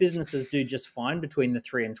most businesses do just fine between the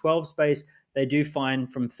 3 and 12 space. They do fine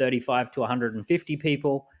from 35 to 150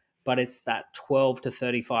 people, but it's that 12 to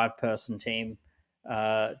 35 person team.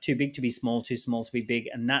 Too big to be small, too small to be big.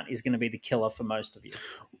 And that is going to be the killer for most of you.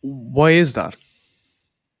 Why is that?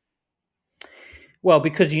 Well,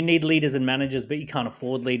 because you need leaders and managers, but you can't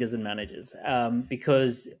afford leaders and managers,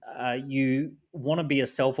 because you want to be a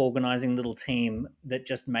self-organizing little team that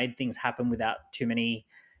just made things happen without too many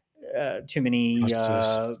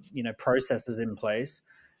processes in place.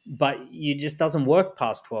 but you just doesn't work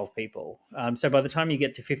past 12 people. So by the time you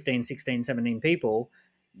get to 15, 16, 17 people,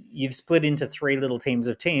 you've split into three little teams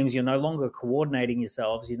of teams. You're no longer coordinating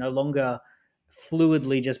yourselves. You're no longer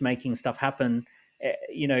fluidly just making stuff happen.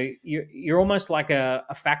 You're almost like a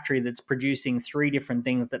factory that's producing three different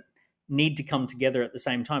things that need to come together at the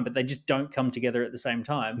same time, but they just don't come together at the same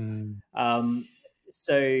time.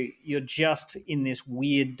 So you're just in this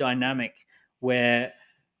weird dynamic where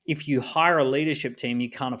if you hire a leadership team, you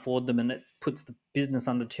can't afford them and it puts the business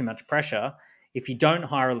under too much pressure. If you don't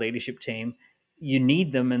hire a leadership team, you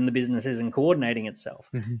need them and the business isn't coordinating itself.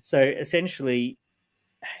 So essentially,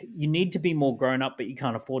 you need to be more grown up, but you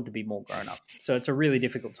can't afford to be more grown up. So it's a really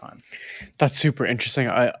difficult time. That's super interesting.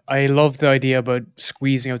 I love the idea about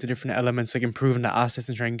squeezing out the different elements, like improving the assets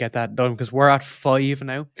and trying to get that done, because we're at 5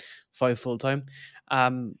 now, 5 full time.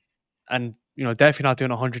 And definitely not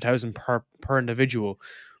doing 100,000 per individual,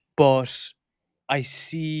 but I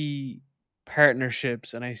see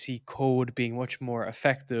partnerships and I see code being much more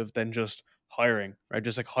effective than just hiring, right?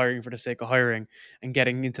 Just like hiring for the sake of hiring and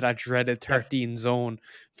getting into that dreaded 13 zone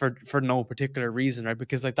for no particular reason, right?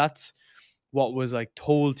 Because like that's what was like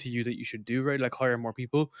told to you that you should do, right? Like hire more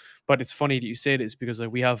people. But it's funny that you say this because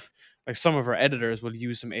like we have like some of our editors will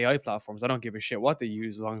use some AI platforms. I don't give a shit what they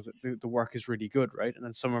use as long as the work is really good, right? And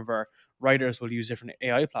then some of our writers will use different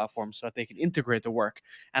AI platforms so that they can integrate the work.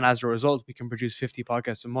 And as a result, we can produce 50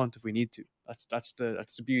 podcasts a month if we need to. That's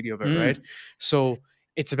the beauty of it, right? So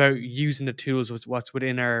it's about using the tools with what's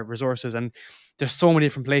within our resources. And there's so many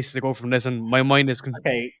different places to go from this. And my mind is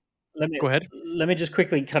okay. Go ahead. Let me just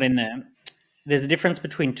quickly cut in there. There's a difference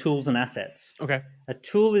between tools and assets. Okay. A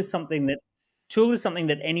tool is something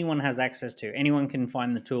that anyone has access to. Anyone can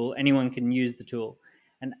find the tool. Anyone can use the tool.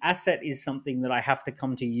 An asset is something that I have to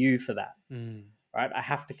come to you for that, right? I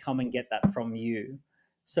have to come and get that from you.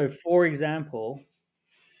 So, for example,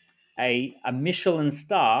 a Michelin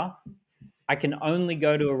star, I can only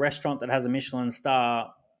go to a restaurant that has a Michelin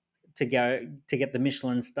star to get the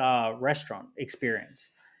Michelin star restaurant experience.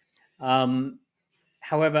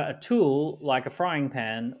 However, a tool like a frying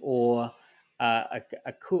pan or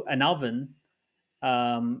an oven,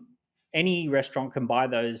 any restaurant can buy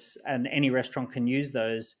those and any restaurant can use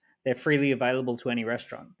those. They're freely available to any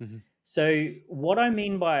restaurant. So what I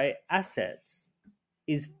mean by assets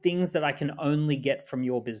is things that I can only get from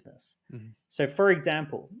your business. So for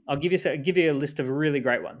example, I'll give you a list of really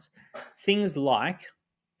great ones. Things like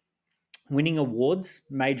winning awards,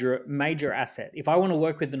 major asset. If I want to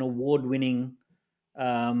work with an award-winning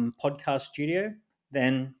podcast studio,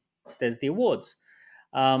 then there's the awards.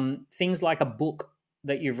 Things like a book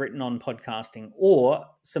that you've written on podcasting or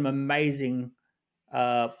some amazing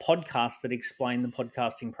podcasts that explain the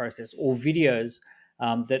podcasting process or videos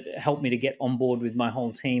that help me to get on board with my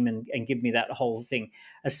whole team and give me that whole thing.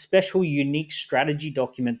 A special, unique strategy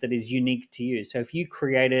document that is unique to you. So if you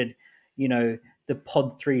created, the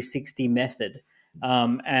Pod 360 method,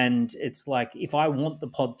 and it's like, if I want the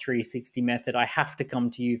Pod 360 method, I have to come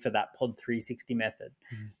to you for that Pod 360 method.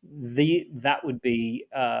 That would be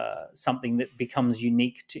something that becomes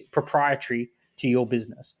unique, proprietary to your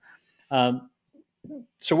business.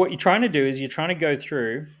 So what you're trying to do is you're trying to go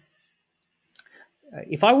through.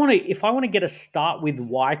 If I want to get a start with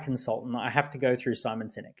why consultant, I have to go through Simon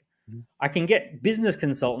Sinek. I can get business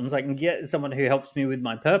consultants. I can get someone who helps me with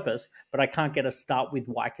my purpose, but I can't get a start with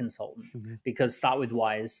why consultant because start with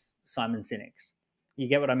why is Simon Sinek's. You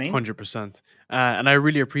get what I mean? 100%. And I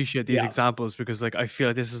really appreciate these examples because like I feel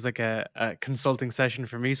like this is like a consulting session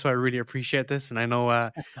for me. So I really appreciate this. And I know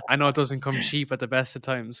it doesn't come cheap at the best of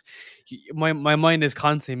times. My mind is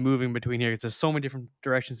constantly moving between here because there's so many different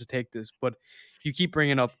directions to take this. But you keep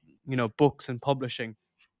bringing up, books and publishing.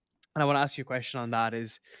 And I want to ask you a question on that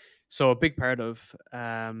is, so a big part of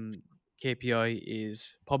KPI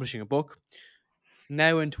is publishing a book.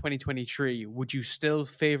 Now in 2023, would you still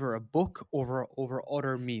favor a book over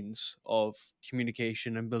other means of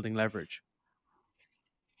communication and building leverage?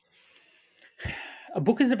 A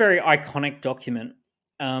book is a very iconic document.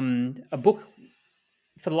 A book,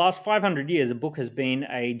 for the last 500 years, a book has been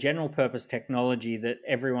a general purpose technology that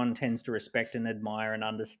everyone tends to respect and admire and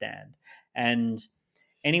understand. And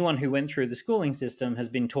anyone who went through the schooling system has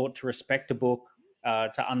been taught to respect a book,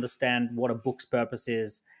 to understand what a book's purpose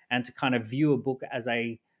is, and to kind of view a book as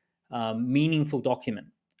a meaningful document,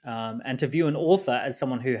 and to view an author as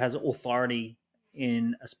someone who has authority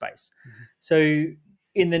in a space. So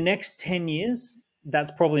in the next 10 years,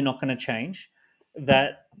 that's probably not going to change.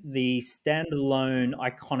 That the standalone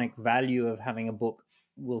iconic value of having a book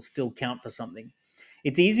will still count for something.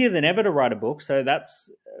 It's easier than ever to write a book, so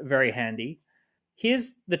that's very handy.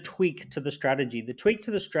 here's the tweak to the strategy. The tweak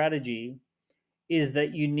to the strategy is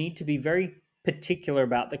that you need to be very particular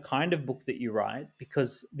about the kind of book that you write,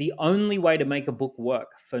 because the only way to make a book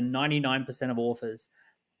work for 99% of authors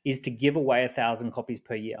is to give away 1,000 copies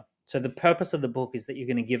per year. So the purpose of the book is that you're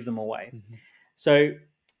going to give them away. Mm-hmm. So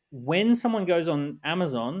when someone goes on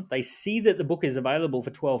Amazon, they see that the book is available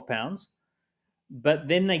for £12, but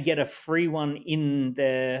then they get a free one in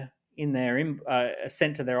their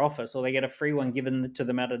sent to their office, or they get a free one given to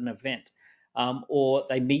them at an event, or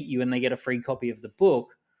they meet you and they get a free copy of the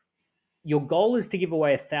book. Your goal is to give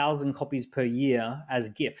away 1,000 copies per year as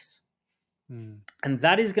gifts. And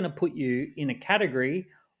that is going to put you in a category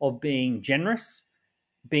of being generous,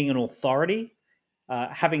 being an authority,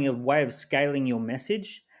 having a way of scaling your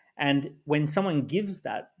message. And when someone gives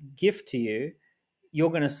that gift to you, you're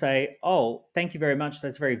going to say, oh, thank you very much.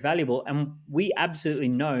 That's very valuable. And we absolutely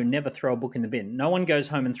know never throw a book in the bin. No one goes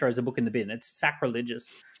home and throws a book in the bin. It's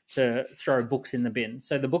sacrilegious to throw books in the bin.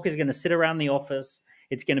 So the book is going to sit around the office.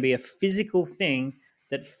 It's going to be a physical thing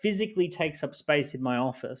that physically takes up space in my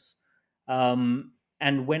office. And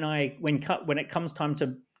when it comes time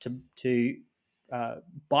to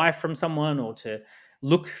buy from someone or to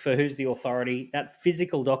look for who's the authority, that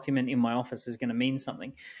physical document in my office is going to mean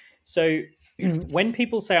something. So when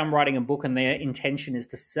people say I'm writing a book and their intention is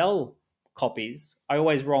to sell copies, I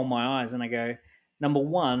always roll my eyes and I go, number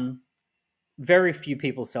one, very few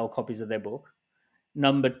people sell copies of their book.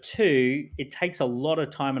 Number two, it takes a lot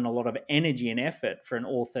of time and a lot of energy and effort for an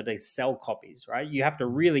author to sell copies, right? You have to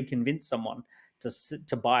really convince someone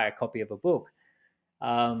to buy a copy of a book.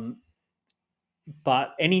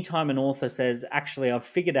 But anytime an author says, actually, I've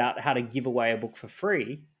figured out how to give away a book for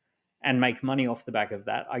free and make money off the back of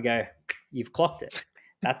that, I go, you've clocked it.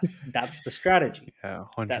 That's the strategy. Yeah,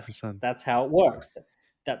 100%. That's how it works.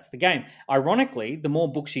 That's the game. Ironically, the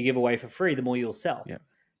more books you give away for free, the more you'll sell. Yeah.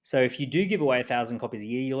 So if you do give away 1,000 copies a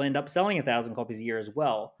year, you'll end up selling 1,000 copies a year as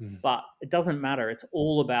well. But it doesn't matter. It's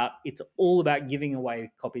all about giving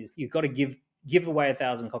away copies. You've got to give away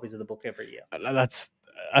 1,000 copies of the book every year.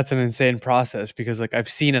 That's an insane process, because like I've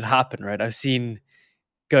seen it happen, right? I've seen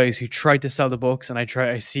guys who tried to sell the books, and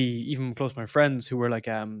I see even close to my friends who were like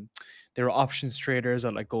they were options traders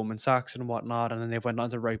at like Goldman Sachs and whatnot, and then they went on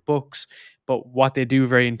to write books. But what they do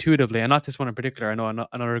very intuitively, and not this one in particular, I know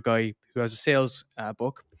another guy who has a sales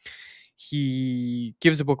book. He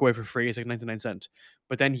gives the book away for free. It's like 99 cents.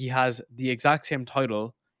 But then he has the exact same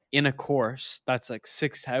title in a course that's like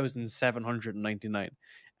 6,799.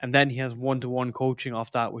 And then he has one-to-one coaching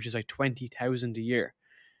off that, which is like 20,000 a year.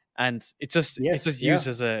 And it's just used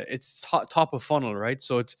as it's top of funnel, right?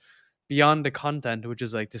 So it's beyond the content, which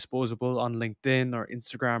is like disposable on LinkedIn or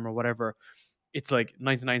Instagram or whatever. It's like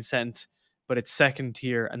 99 cents, but it's second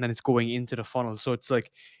tier, and then it's going into the funnel. So it's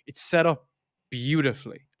like, it's set up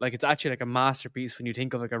beautifully. Like it's actually like a masterpiece when you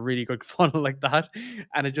think of like a really good funnel like that.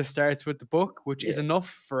 And it just starts with the book, which is enough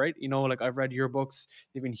for it. You know, like I've read your books.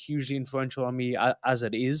 They've been hugely influential on me as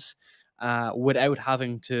it is, without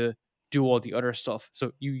having to do all the other stuff.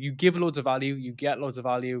 So you give loads of value, you get loads of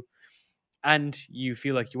value, and you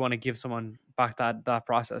feel like you want to give someone back that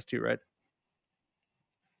process too, right?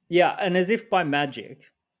 Yeah, and as if by magic,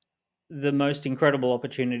 the most incredible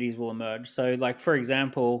opportunities will emerge. So, like, for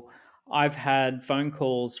example, I've had phone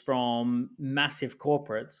calls from massive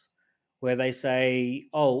corporates where they say,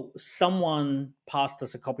 oh, someone passed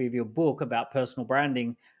us a copy of your book about personal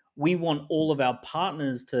branding. We want all of our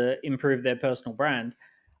partners to improve their personal brand.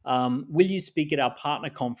 Will you speak at our partner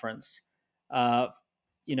conference?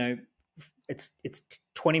 It's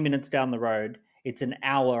 20 minutes down the road. It's an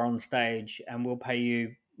hour on stage, and we'll pay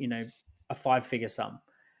you, a 5-figure sum.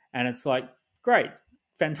 And it's like, great,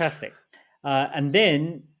 fantastic. And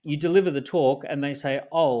then you deliver the talk and they say,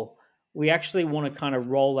 oh, we actually want to kind of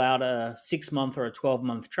roll out a 6-month or a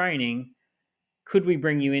 12-month training. Could we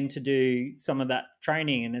bring you in to do some of that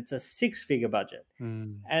training? And it's a 6-figure budget.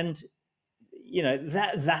 And,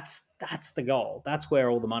 that's the goal. That's where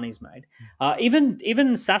all the money's made.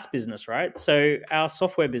 Even SaaS business, right? So our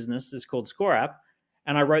software business is called Score App.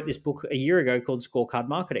 And I wrote this book a year ago called Scorecard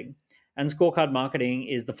Marketing. And Scorecard Marketing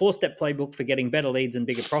is the 4-step playbook for getting better leads and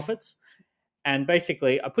bigger profits. And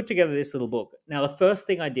basically, I put together this little book. Now, the first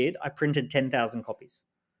thing I did, I printed 10,000 copies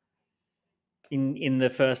in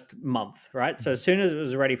the first month, right? So as soon as it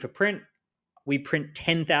was ready for print, we print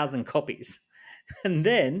 10,000 copies. And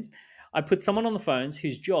then I put someone on the phones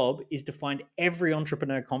whose job is to find every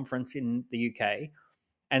entrepreneur conference in the UK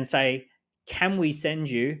and say, can we send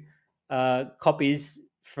you copies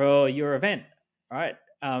for your event, right?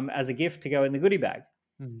 As a gift to go in the goodie bag.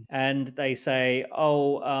 And they say,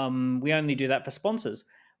 we only do that for sponsors.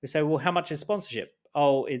 We say, well, how much is sponsorship?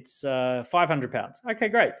 Oh, it's £500. Okay,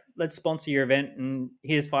 great. Let's sponsor your event, and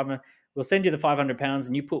here's 500. We'll send you the £500,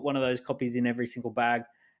 and you put one of those copies in every single bag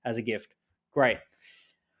as a gift. Great.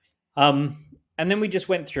 And then we just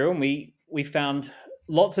went through and we found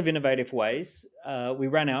lots of innovative ways. We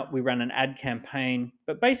ran an ad campaign,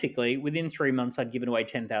 but basically within 3 months, I'd given away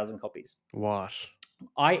 10,000 copies. What?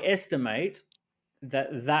 I estimate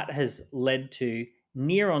that has led to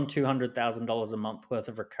near on $200,000 a month worth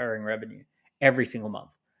of recurring revenue every single month.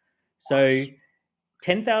 So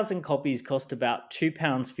 10,000 copies cost about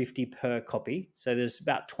 £2.50 per copy. So there's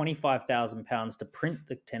about £25,000 to print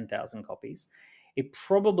the 10,000 copies. It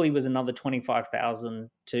probably was another 25,000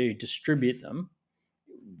 to distribute them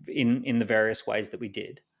in the various ways that we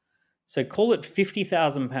did. So call it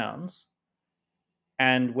 £50,000.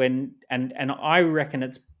 And I reckon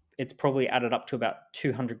it's probably added up to about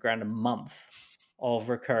 200 grand a month of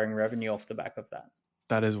recurring revenue off the back of that.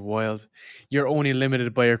 That is wild. You're only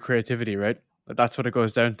limited by your creativity, right? That's what it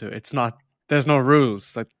goes down to. It's not, there's no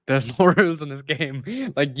rules. Like, there's no rules in this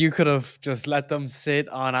game. Like, you could have just let them sit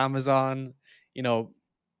on Amazon,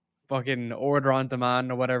 fucking order on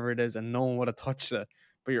demand or whatever it is, and no one would have touched it.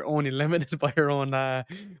 But you're only limited by your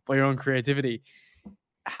own creativity.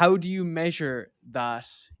 How do you measure that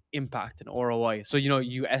impact and ROI? So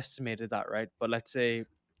you estimated that, right? But let's say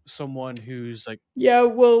someone who's like,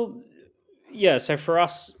 so for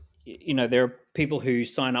us, there are people who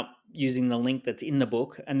sign up using the link that's in the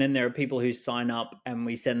book, and then there are people who sign up and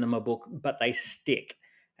we send them a book, but they stick,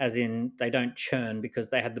 as in they don't churn because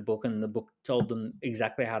they had the book and the book told them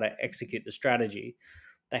exactly how to execute the strategy.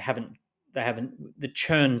 The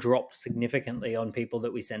churn dropped significantly on people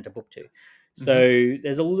that we sent a book to. So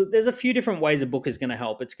there's a few different ways a book is going to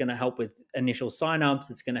help. It's going to help with initial signups.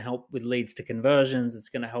 It's going to help with leads to conversions. It's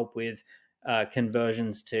going to help with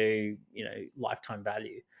conversions to lifetime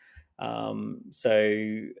value.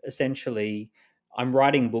 So essentially, I'm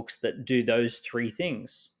writing books that do those three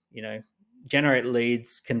things. Generate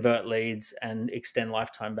leads, convert leads, and extend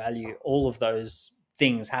lifetime value. All of those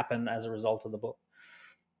things happen as a result of the book.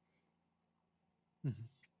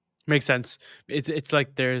 Makes sense. It's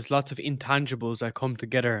like there's lots of intangibles that come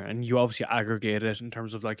together, and you obviously aggregate it in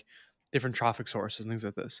terms of like different traffic sources and things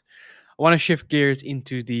like this. I want to shift gears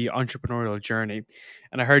into the entrepreneurial journey.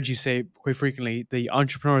 And I heard you say quite frequently, the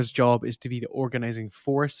entrepreneur's job is to be the organizing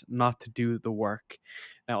force, not to do the work.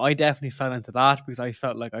 Now, I definitely fell into that because I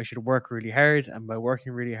felt like I should work really hard, and by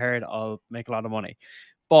working really hard, I'll make a lot of money.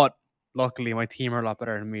 But luckily, my team are a lot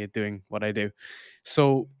better than me at doing what I do.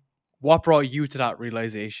 So what brought you to that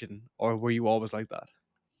realization, or were you always like that?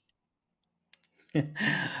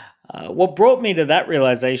 What brought me to that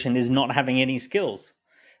realization is not having any skills.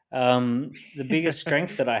 The biggest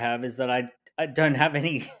strength that I have is that I don't have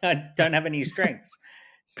any strengths.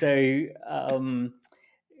 So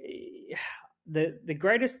the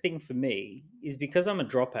greatest thing for me is because I'm a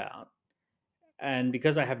dropout and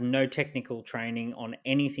because I have no technical training on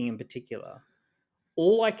anything in particular,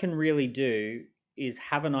 all I can really do is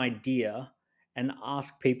have an idea and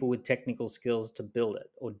ask people with technical skills to build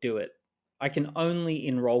it or do it. I can only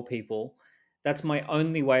enroll people. That's my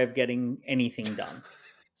only way of getting anything done.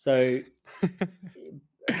 So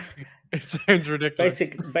it sounds ridiculous.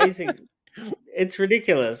 Basic. It's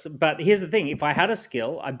ridiculous. But here's the thing: if I had a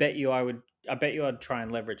skill, I bet you I'd try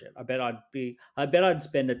and leverage it. I bet I'd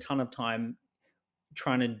spend a ton of time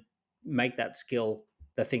trying to make that skill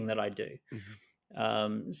the thing that I do.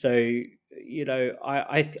 So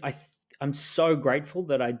I'm so grateful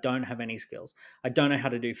that I don't have any skills. I don't know how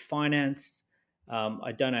to do finance.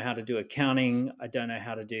 I don't know how to do accounting. I don't know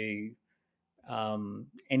how to do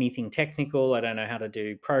anything technical. I don't know how to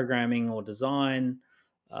do programming or design.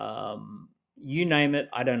 You name it,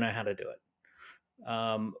 I don't know how to do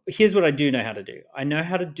it. Here's what I do know how to do. I know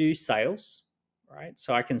how to do sales, right?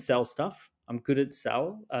 So I can sell stuff. I'm good at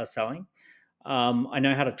selling. I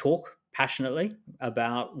know how to talk passionately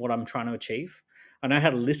about what I'm trying to achieve. I know how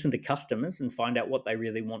to listen to customers and find out what they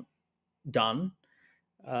really want done.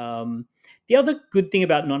 The other good thing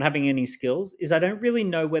about not having any skills is I don't really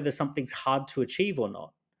know whether something's hard to achieve or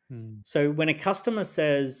not. So when a customer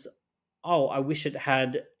says, oh, I wish it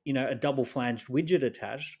had, a double flanged widget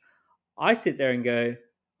attached, I sit there and go,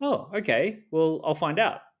 oh, okay, well, I'll find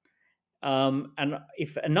out. And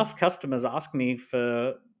if enough customers ask me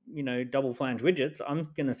for, double flange widgets, I'm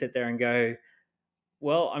going to sit there and go,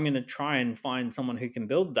 well, I'm going to try and find someone who can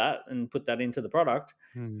build that and put that into the product.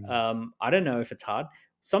 I don't know if it's hard.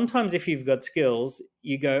 Sometimes if you've got skills,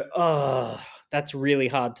 you go, oh, that's really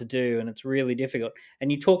hard to do and it's really difficult.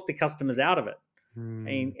 And you talk the customers out of it.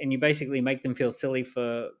 And you basically make them feel silly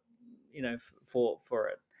for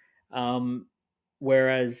it.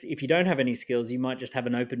 Whereas if you don't have any skills, you might just have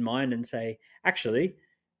an open mind and say, actually,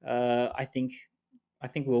 I think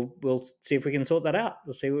we'll see if we can sort that out.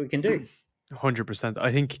 We'll see what we can do. 100%.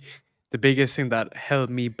 I think the biggest thing that held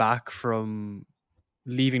me back from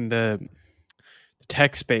leaving the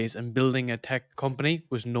tech space and building a tech company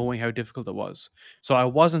was knowing how difficult it was. So I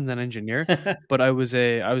wasn't an engineer, but I was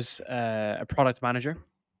a product manager,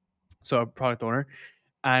 so a product owner,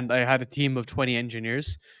 and I had a team of 20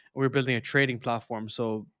 engineers. We were building a trading platform,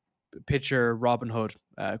 so picture Robinhood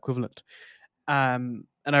equivalent.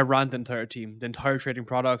 And I ran the entire team, the entire trading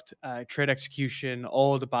product, trade execution,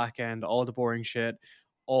 all the back end, all the boring shit,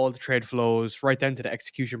 all the trade flows, right down to the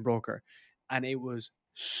execution broker. And it was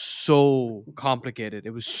so complicated.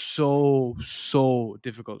 It was so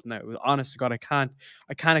difficult. Now, honest to God, I can't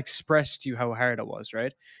express to you how hard it was,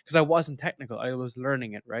 right? Because I wasn't technical. I was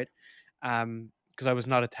learning it, right? Because I was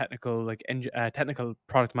not a technical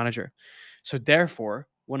product manager. So therefore,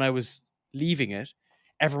 when I was leaving it,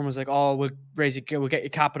 everyone was like, "Oh, we'll get you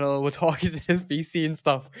capital, we'll talk you to this VC and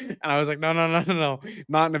stuff." And I was like, "No, not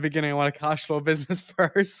in the beginning. I want a cash flow business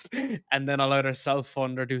first, and then I'll either self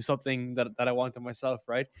fund or do something that I wanted myself,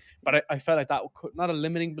 right?" But I felt like that could not a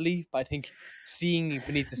limiting belief, but I think seeing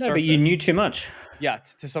beneath the No, but you knew surface, too much. yeah,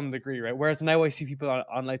 to some degree, right? Whereas now I see people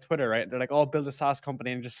on like Twitter, right? They're like, "Oh, build a SaaS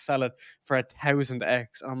company and just sell it for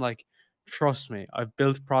 1,000x," and I'm like, "Trust me, I've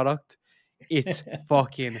built product. It's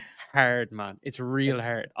fucking hard, man. It's real It's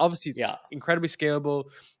hard. Obviously, it's yeah, incredibly scalable,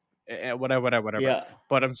 whatever. yeah.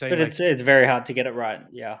 But I'm saying But like it's very hard to get it right.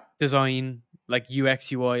 Yeah. design, like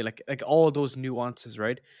UX, UI, like all those nuances,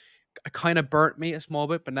 right? It kind of burnt me a small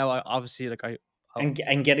bit, but now I obviously like I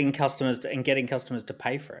And getting customers to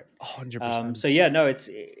pay for it. 100%. So yeah, no, it's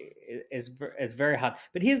very hard.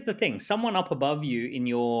 But here's the thing: someone up above you in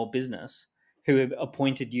your business who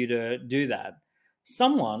appointed you to do that,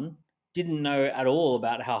 someone didn't know at all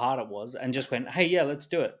about how hard it was and just went, "Hey, yeah, let's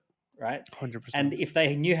do it." Right? And 100%. if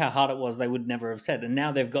they knew how hard it was, they would never have said. And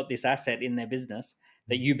now they've got this asset in their business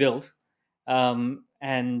that you built, and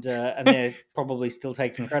they're probably still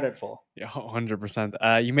taking credit for. Yeah,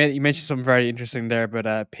 100%. You mentioned something very interesting there,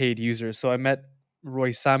 but paid users. So I met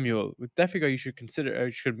Roy Samuel, with definitely a guy you should consider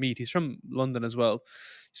or should meet. He's from London as well.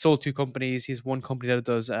 Sold two companies. He's one company that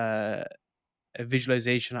does a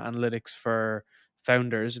visualization analytics for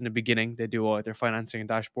founders in the beginning. They do all their financing and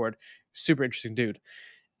dashboard. Super interesting dude.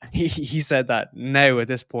 And he said that now at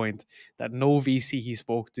this point that no VC he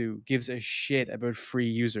spoke to gives a shit about free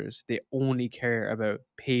users. They only care about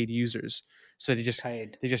paid users. So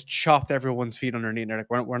Paid. they just chopped everyone's feet underneath. They're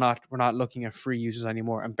like, we're not looking at free users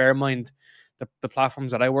anymore. And bear in mind, the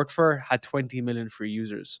platforms that I worked for had 20 million free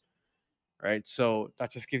users, right? So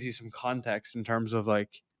that just gives you some context in terms of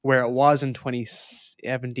like where it was in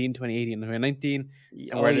 2017, 2018, 2019, and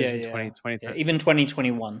Oh where it is yeah, in yeah, 2020. yeah. Even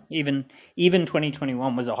 2021, even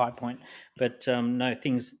 2021 was a high point. But no,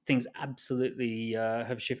 things absolutely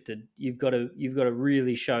have shifted. You've got to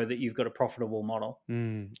really show that you've got a profitable model.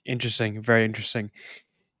 Interesting, very interesting.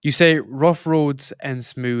 You say rough roads end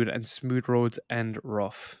smooth and smooth roads end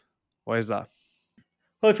rough. Why is that?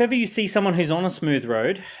 Well, if ever you see someone who's on a smooth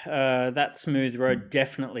road, that smooth road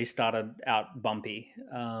definitely started out bumpy.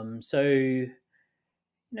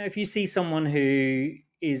 If you see someone who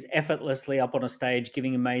is effortlessly up on a stage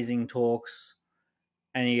giving amazing talks,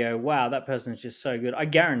 and you go, wow, that person's just so good. I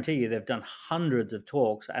guarantee you they've done hundreds of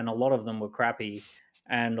talks and a lot of them were crappy.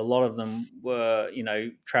 And a lot of them were,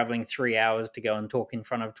 traveling 3 hours to go and talk in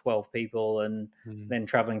front of 12 people and Mm, then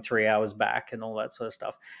traveling 3 hours back and all that sort of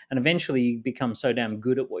stuff. And eventually you become so damn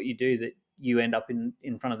good at what you do that you end up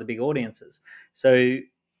in front of the big audiences. So,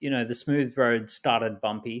 the smooth road started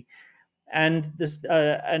bumpy. And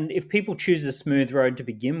if people choose a smooth road to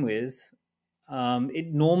begin with,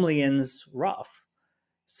 it normally ends rough.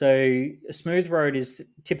 So a smooth road is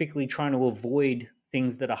typically trying to avoid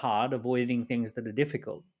things that are hard, avoiding things that are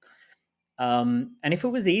difficult. And if it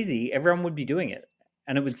was easy, everyone would be doing it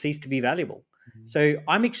and it would cease to be valuable. mm, So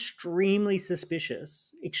I'm extremely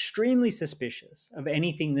suspicious of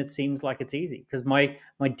anything that seems like it's easy because my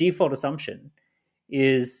default assumption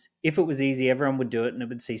is if it was easy, everyone would do it and it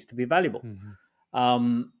would cease to be valuable.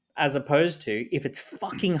 mhm, As opposed to if it's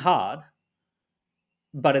fucking hard,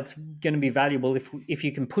 but it's going to be valuable if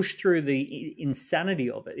you can push through the insanity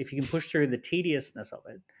of it, if you can push through the tediousness of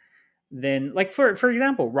it, then like for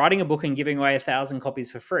example, writing a book and giving away 1,000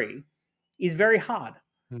 copies for free is very hard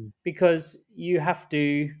mm, because you have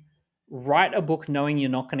to write a book knowing you're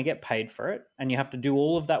not going to get paid for it, and you have to do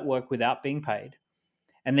all of that work without being paid,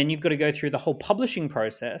 and then you've got to go through the whole publishing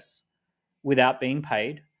process without being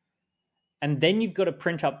paid, And then you've got to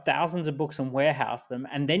print up thousands of books and warehouse them.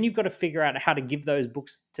 And then you've got to figure out how to give those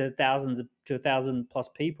books to 1,000 plus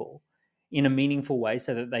people in a meaningful way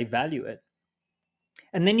so that they value it.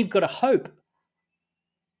 And then you've got to hope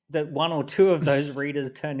that one or two of those readers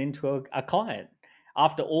turn into a client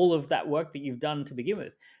after all of that work that you've done to begin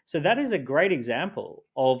with. So that is a great example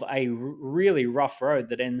of a really rough road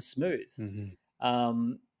that ends smooth.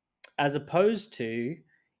 As opposed to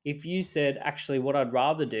if you said, actually, what I'd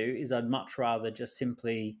rather do is I'd much rather just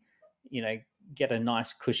simply, get a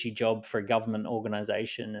nice cushy job for a government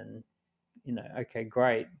organization and, okay,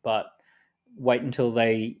 great, but wait until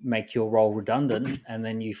they make your role redundant and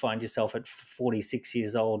then you find yourself at 46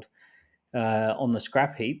 years old on the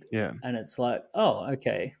scrap heap. Yeah. And it's like, oh,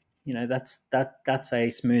 okay, that's a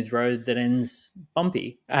smooth road that ends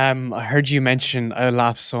bumpy. I heard you mention, I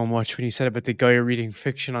laughed so much when you said about the guy reading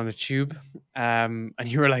fiction on the tube. And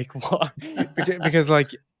you were like, what? Because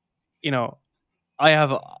like, I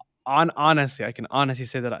have honestly, I can honestly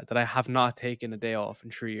say that I have not taken a day off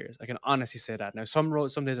in 3 years. I can honestly say that. Now some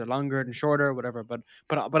days are longer and shorter, whatever. But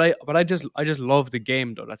I just love the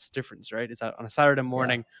game though. That's the difference, right? It's that on a Saturday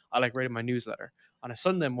morning, I like reading my newsletter. On a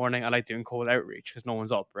Sunday morning, I like doing cold outreach because no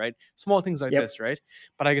one's up, right? Small things like this, right?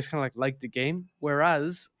 But I just kind of like the game.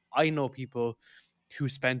 Whereas I know people who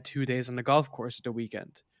spend 2 days on the golf course at the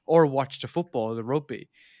weekend or watch the football, the rugby.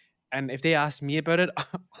 And if they ask me about it,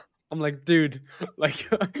 I'm like, dude, like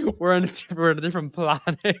we're on a different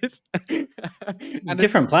planet.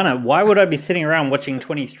 Different planet. Why would I be sitting around watching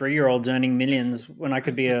 23-year-olds earning millions when I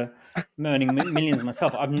could be earning millions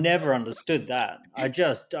myself? I've never understood that. I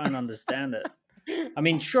just don't understand it. I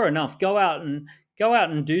mean, sure enough, go out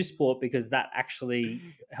and do sport because that actually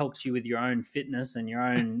helps you with your own fitness and your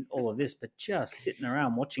own all of this. But just sitting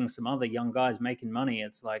around watching some other young guys making money,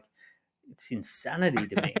 it's like, it's insanity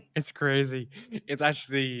to me. It's crazy. It's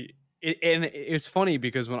actually, and it's funny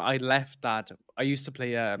because when I left that, I used to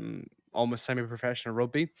play almost semi-professional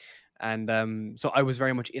rugby, and so I was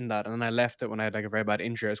very much in that. And then I left it when I had like a very bad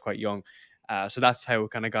injury. I was quite young, so that's how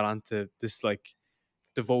it kind of got onto this like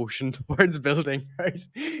devotion towards building,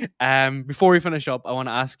 right? Before we finish up, I want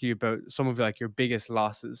to ask you about some of like your biggest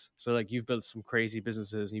losses. So like you've built some crazy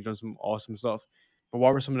businesses and you've done some awesome stuff. But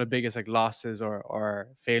what were some of the biggest like losses or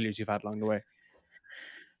failures you've had along the way?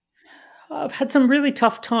 I've had some really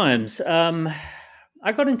tough times.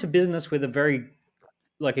 I got into business with a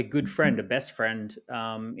good friend, a best friend,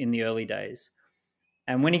 in the early days.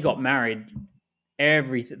 And when he got married,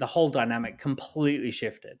 the whole dynamic completely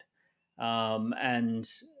shifted. And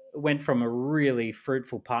went from a really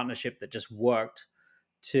fruitful partnership that just worked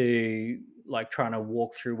to like trying to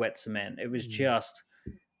walk through wet cement. It was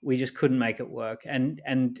we just couldn't make it work. And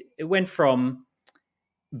it went from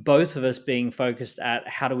both of us being focused at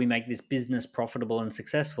how do we make this business profitable and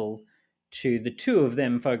successful to the two of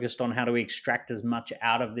them focused on how do we extract as much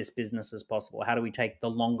out of this business as possible? How do we take the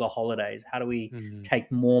longer holidays? How do we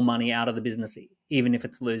take more money out of the business, even if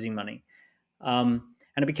it's losing money?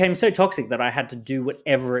 And it became so toxic that I had to do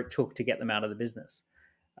whatever it took to get them out of the business.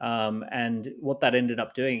 And what that ended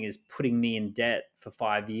up doing is putting me in debt for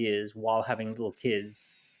 5 years while having little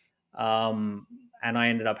kids. And I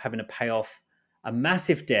ended up having to pay off a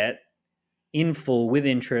massive debt in full with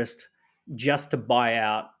interest just to buy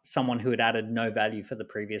out someone who had added no value for the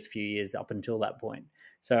previous few years up until that point.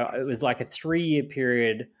 So it was like a 3-year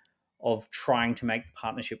period of trying to make the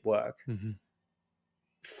partnership work.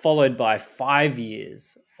 Followed by 5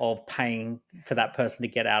 years of paying for that person to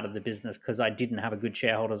get out of the business because I didn't have a good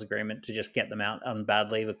shareholders agreement to just get them out on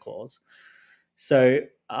bad leaver clause. So,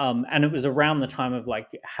 and it was around the time of like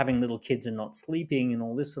having little kids and not sleeping and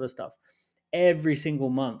all this sort of stuff. Every single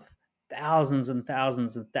month, thousands and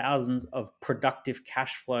thousands and thousands of productive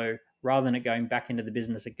cash flow, rather than it going back into the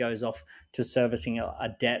business, it goes off to servicing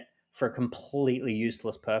a debt for a completely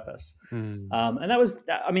useless purpose. And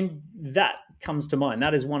that comes to mind.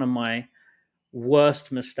 That is one of my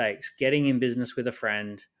worst mistakes, getting in business with a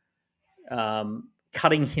friend,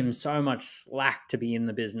 cutting him so much slack to be in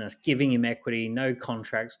the business, giving him equity, no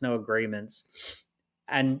contracts, no agreements,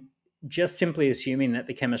 and just simply assuming that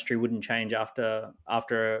the chemistry wouldn't change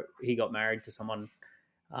after he got married to someone.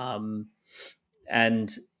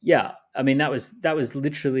 And yeah, I mean, that was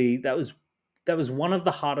one of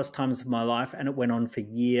the hardest times of my life, and it went on for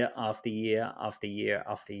year after year after year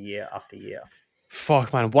after year after year.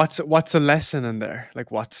 Fuck, man. What's a lesson in there? Like,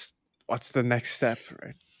 what's the next step,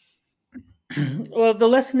 right? Well, the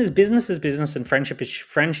lesson is business and friendship is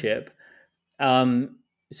friendship. So,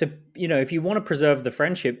 if you want to preserve the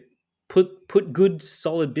friendship, put good,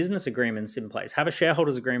 solid business agreements in place. Have a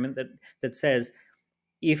shareholders agreement that says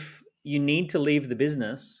if you need to leave the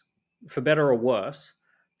business, for better or worse,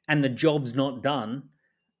 and the job's not done,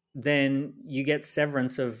 then you get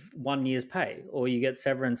severance of 1 year's pay, or you get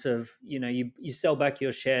severance of, you sell back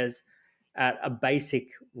your shares at a basic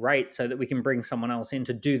rate so that we can bring someone else in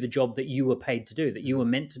to do the job that you were paid to do, that you were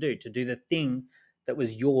meant to do the thing that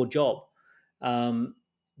was your job.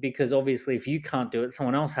 Because obviously, if you can't do it,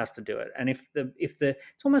 someone else has to do it. And if the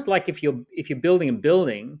it's almost like if you're building a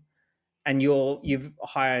building and you've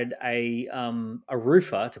hired a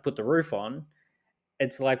roofer to put the roof on,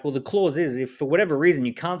 it's like, well, the clause is, if for whatever reason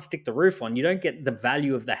you can't stick the roof on, you don't get the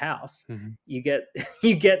value of the house. You get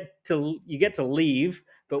you get to leave,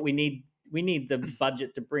 but we need the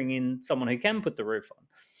budget to bring in someone who can put the roof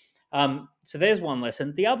on. So there's one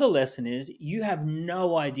lesson. The other lesson is you have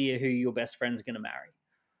no idea who your best friend's going to marry,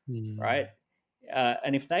 right?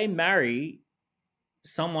 And if they marry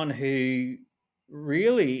someone who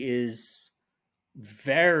really is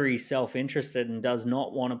very self-interested and does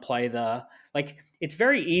not want to play it's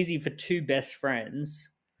very easy for two best friends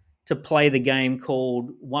to play the game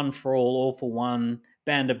called one for all for one,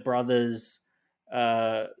 band of brothers,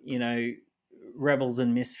 rebels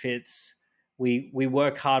and misfits. We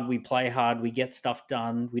work hard, we play hard, we get stuff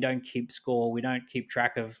done, we don't keep score, we don't keep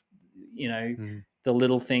track of the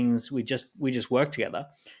little things, we just work together.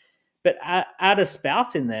 But add a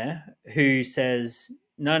spouse in there who says,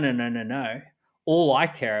 no, all I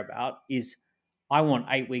care about is I want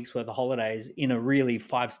 8 weeks worth of holidays in a really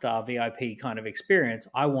 5-star VIP kind of experience.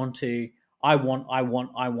 I want a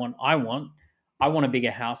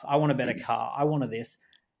bigger house. I want a better car. I want this.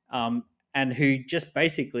 And who just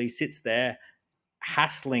basically sits there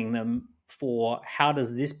hassling them for, how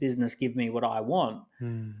does this business give me what I want?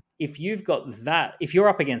 If you've got that, if you're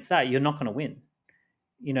up against that, you're not going to win.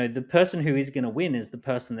 The person who is going to win is the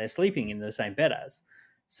person they're sleeping in the same bed as.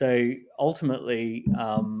 So ultimately,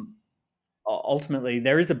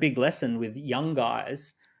 there is a big lesson with young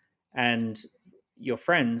guys and your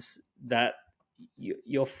friends, that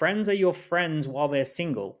your friends are your friends while they're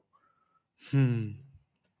single.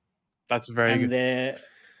 That's very good.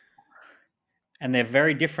 And they're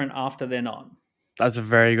very different after they're not. That's a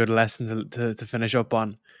very good lesson to finish up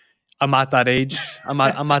on. I'm at that age. I'm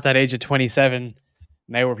at that age of 27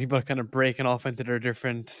 now, where people are kind of breaking off into their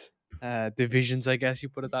different divisions, I guess you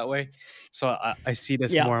put it that way. So I see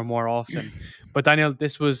this more and more often. But Daniel,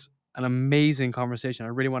 this was an amazing conversation. I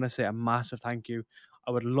really want to say a massive thank you.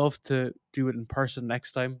 I would love to do it in person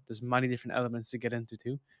next time. There's many different elements to get into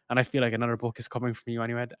too. And I feel like another book is coming from you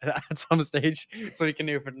anyway at some stage, so we can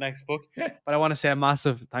do it for the next book. But I want to say a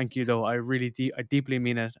massive thank you, though. I really I deeply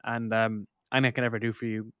mean it. And anything I can ever do for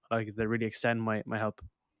you, like, to really extend my help.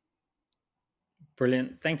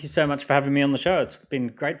 Brilliant. Thank you so much for having me on the show. It's been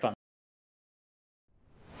great fun.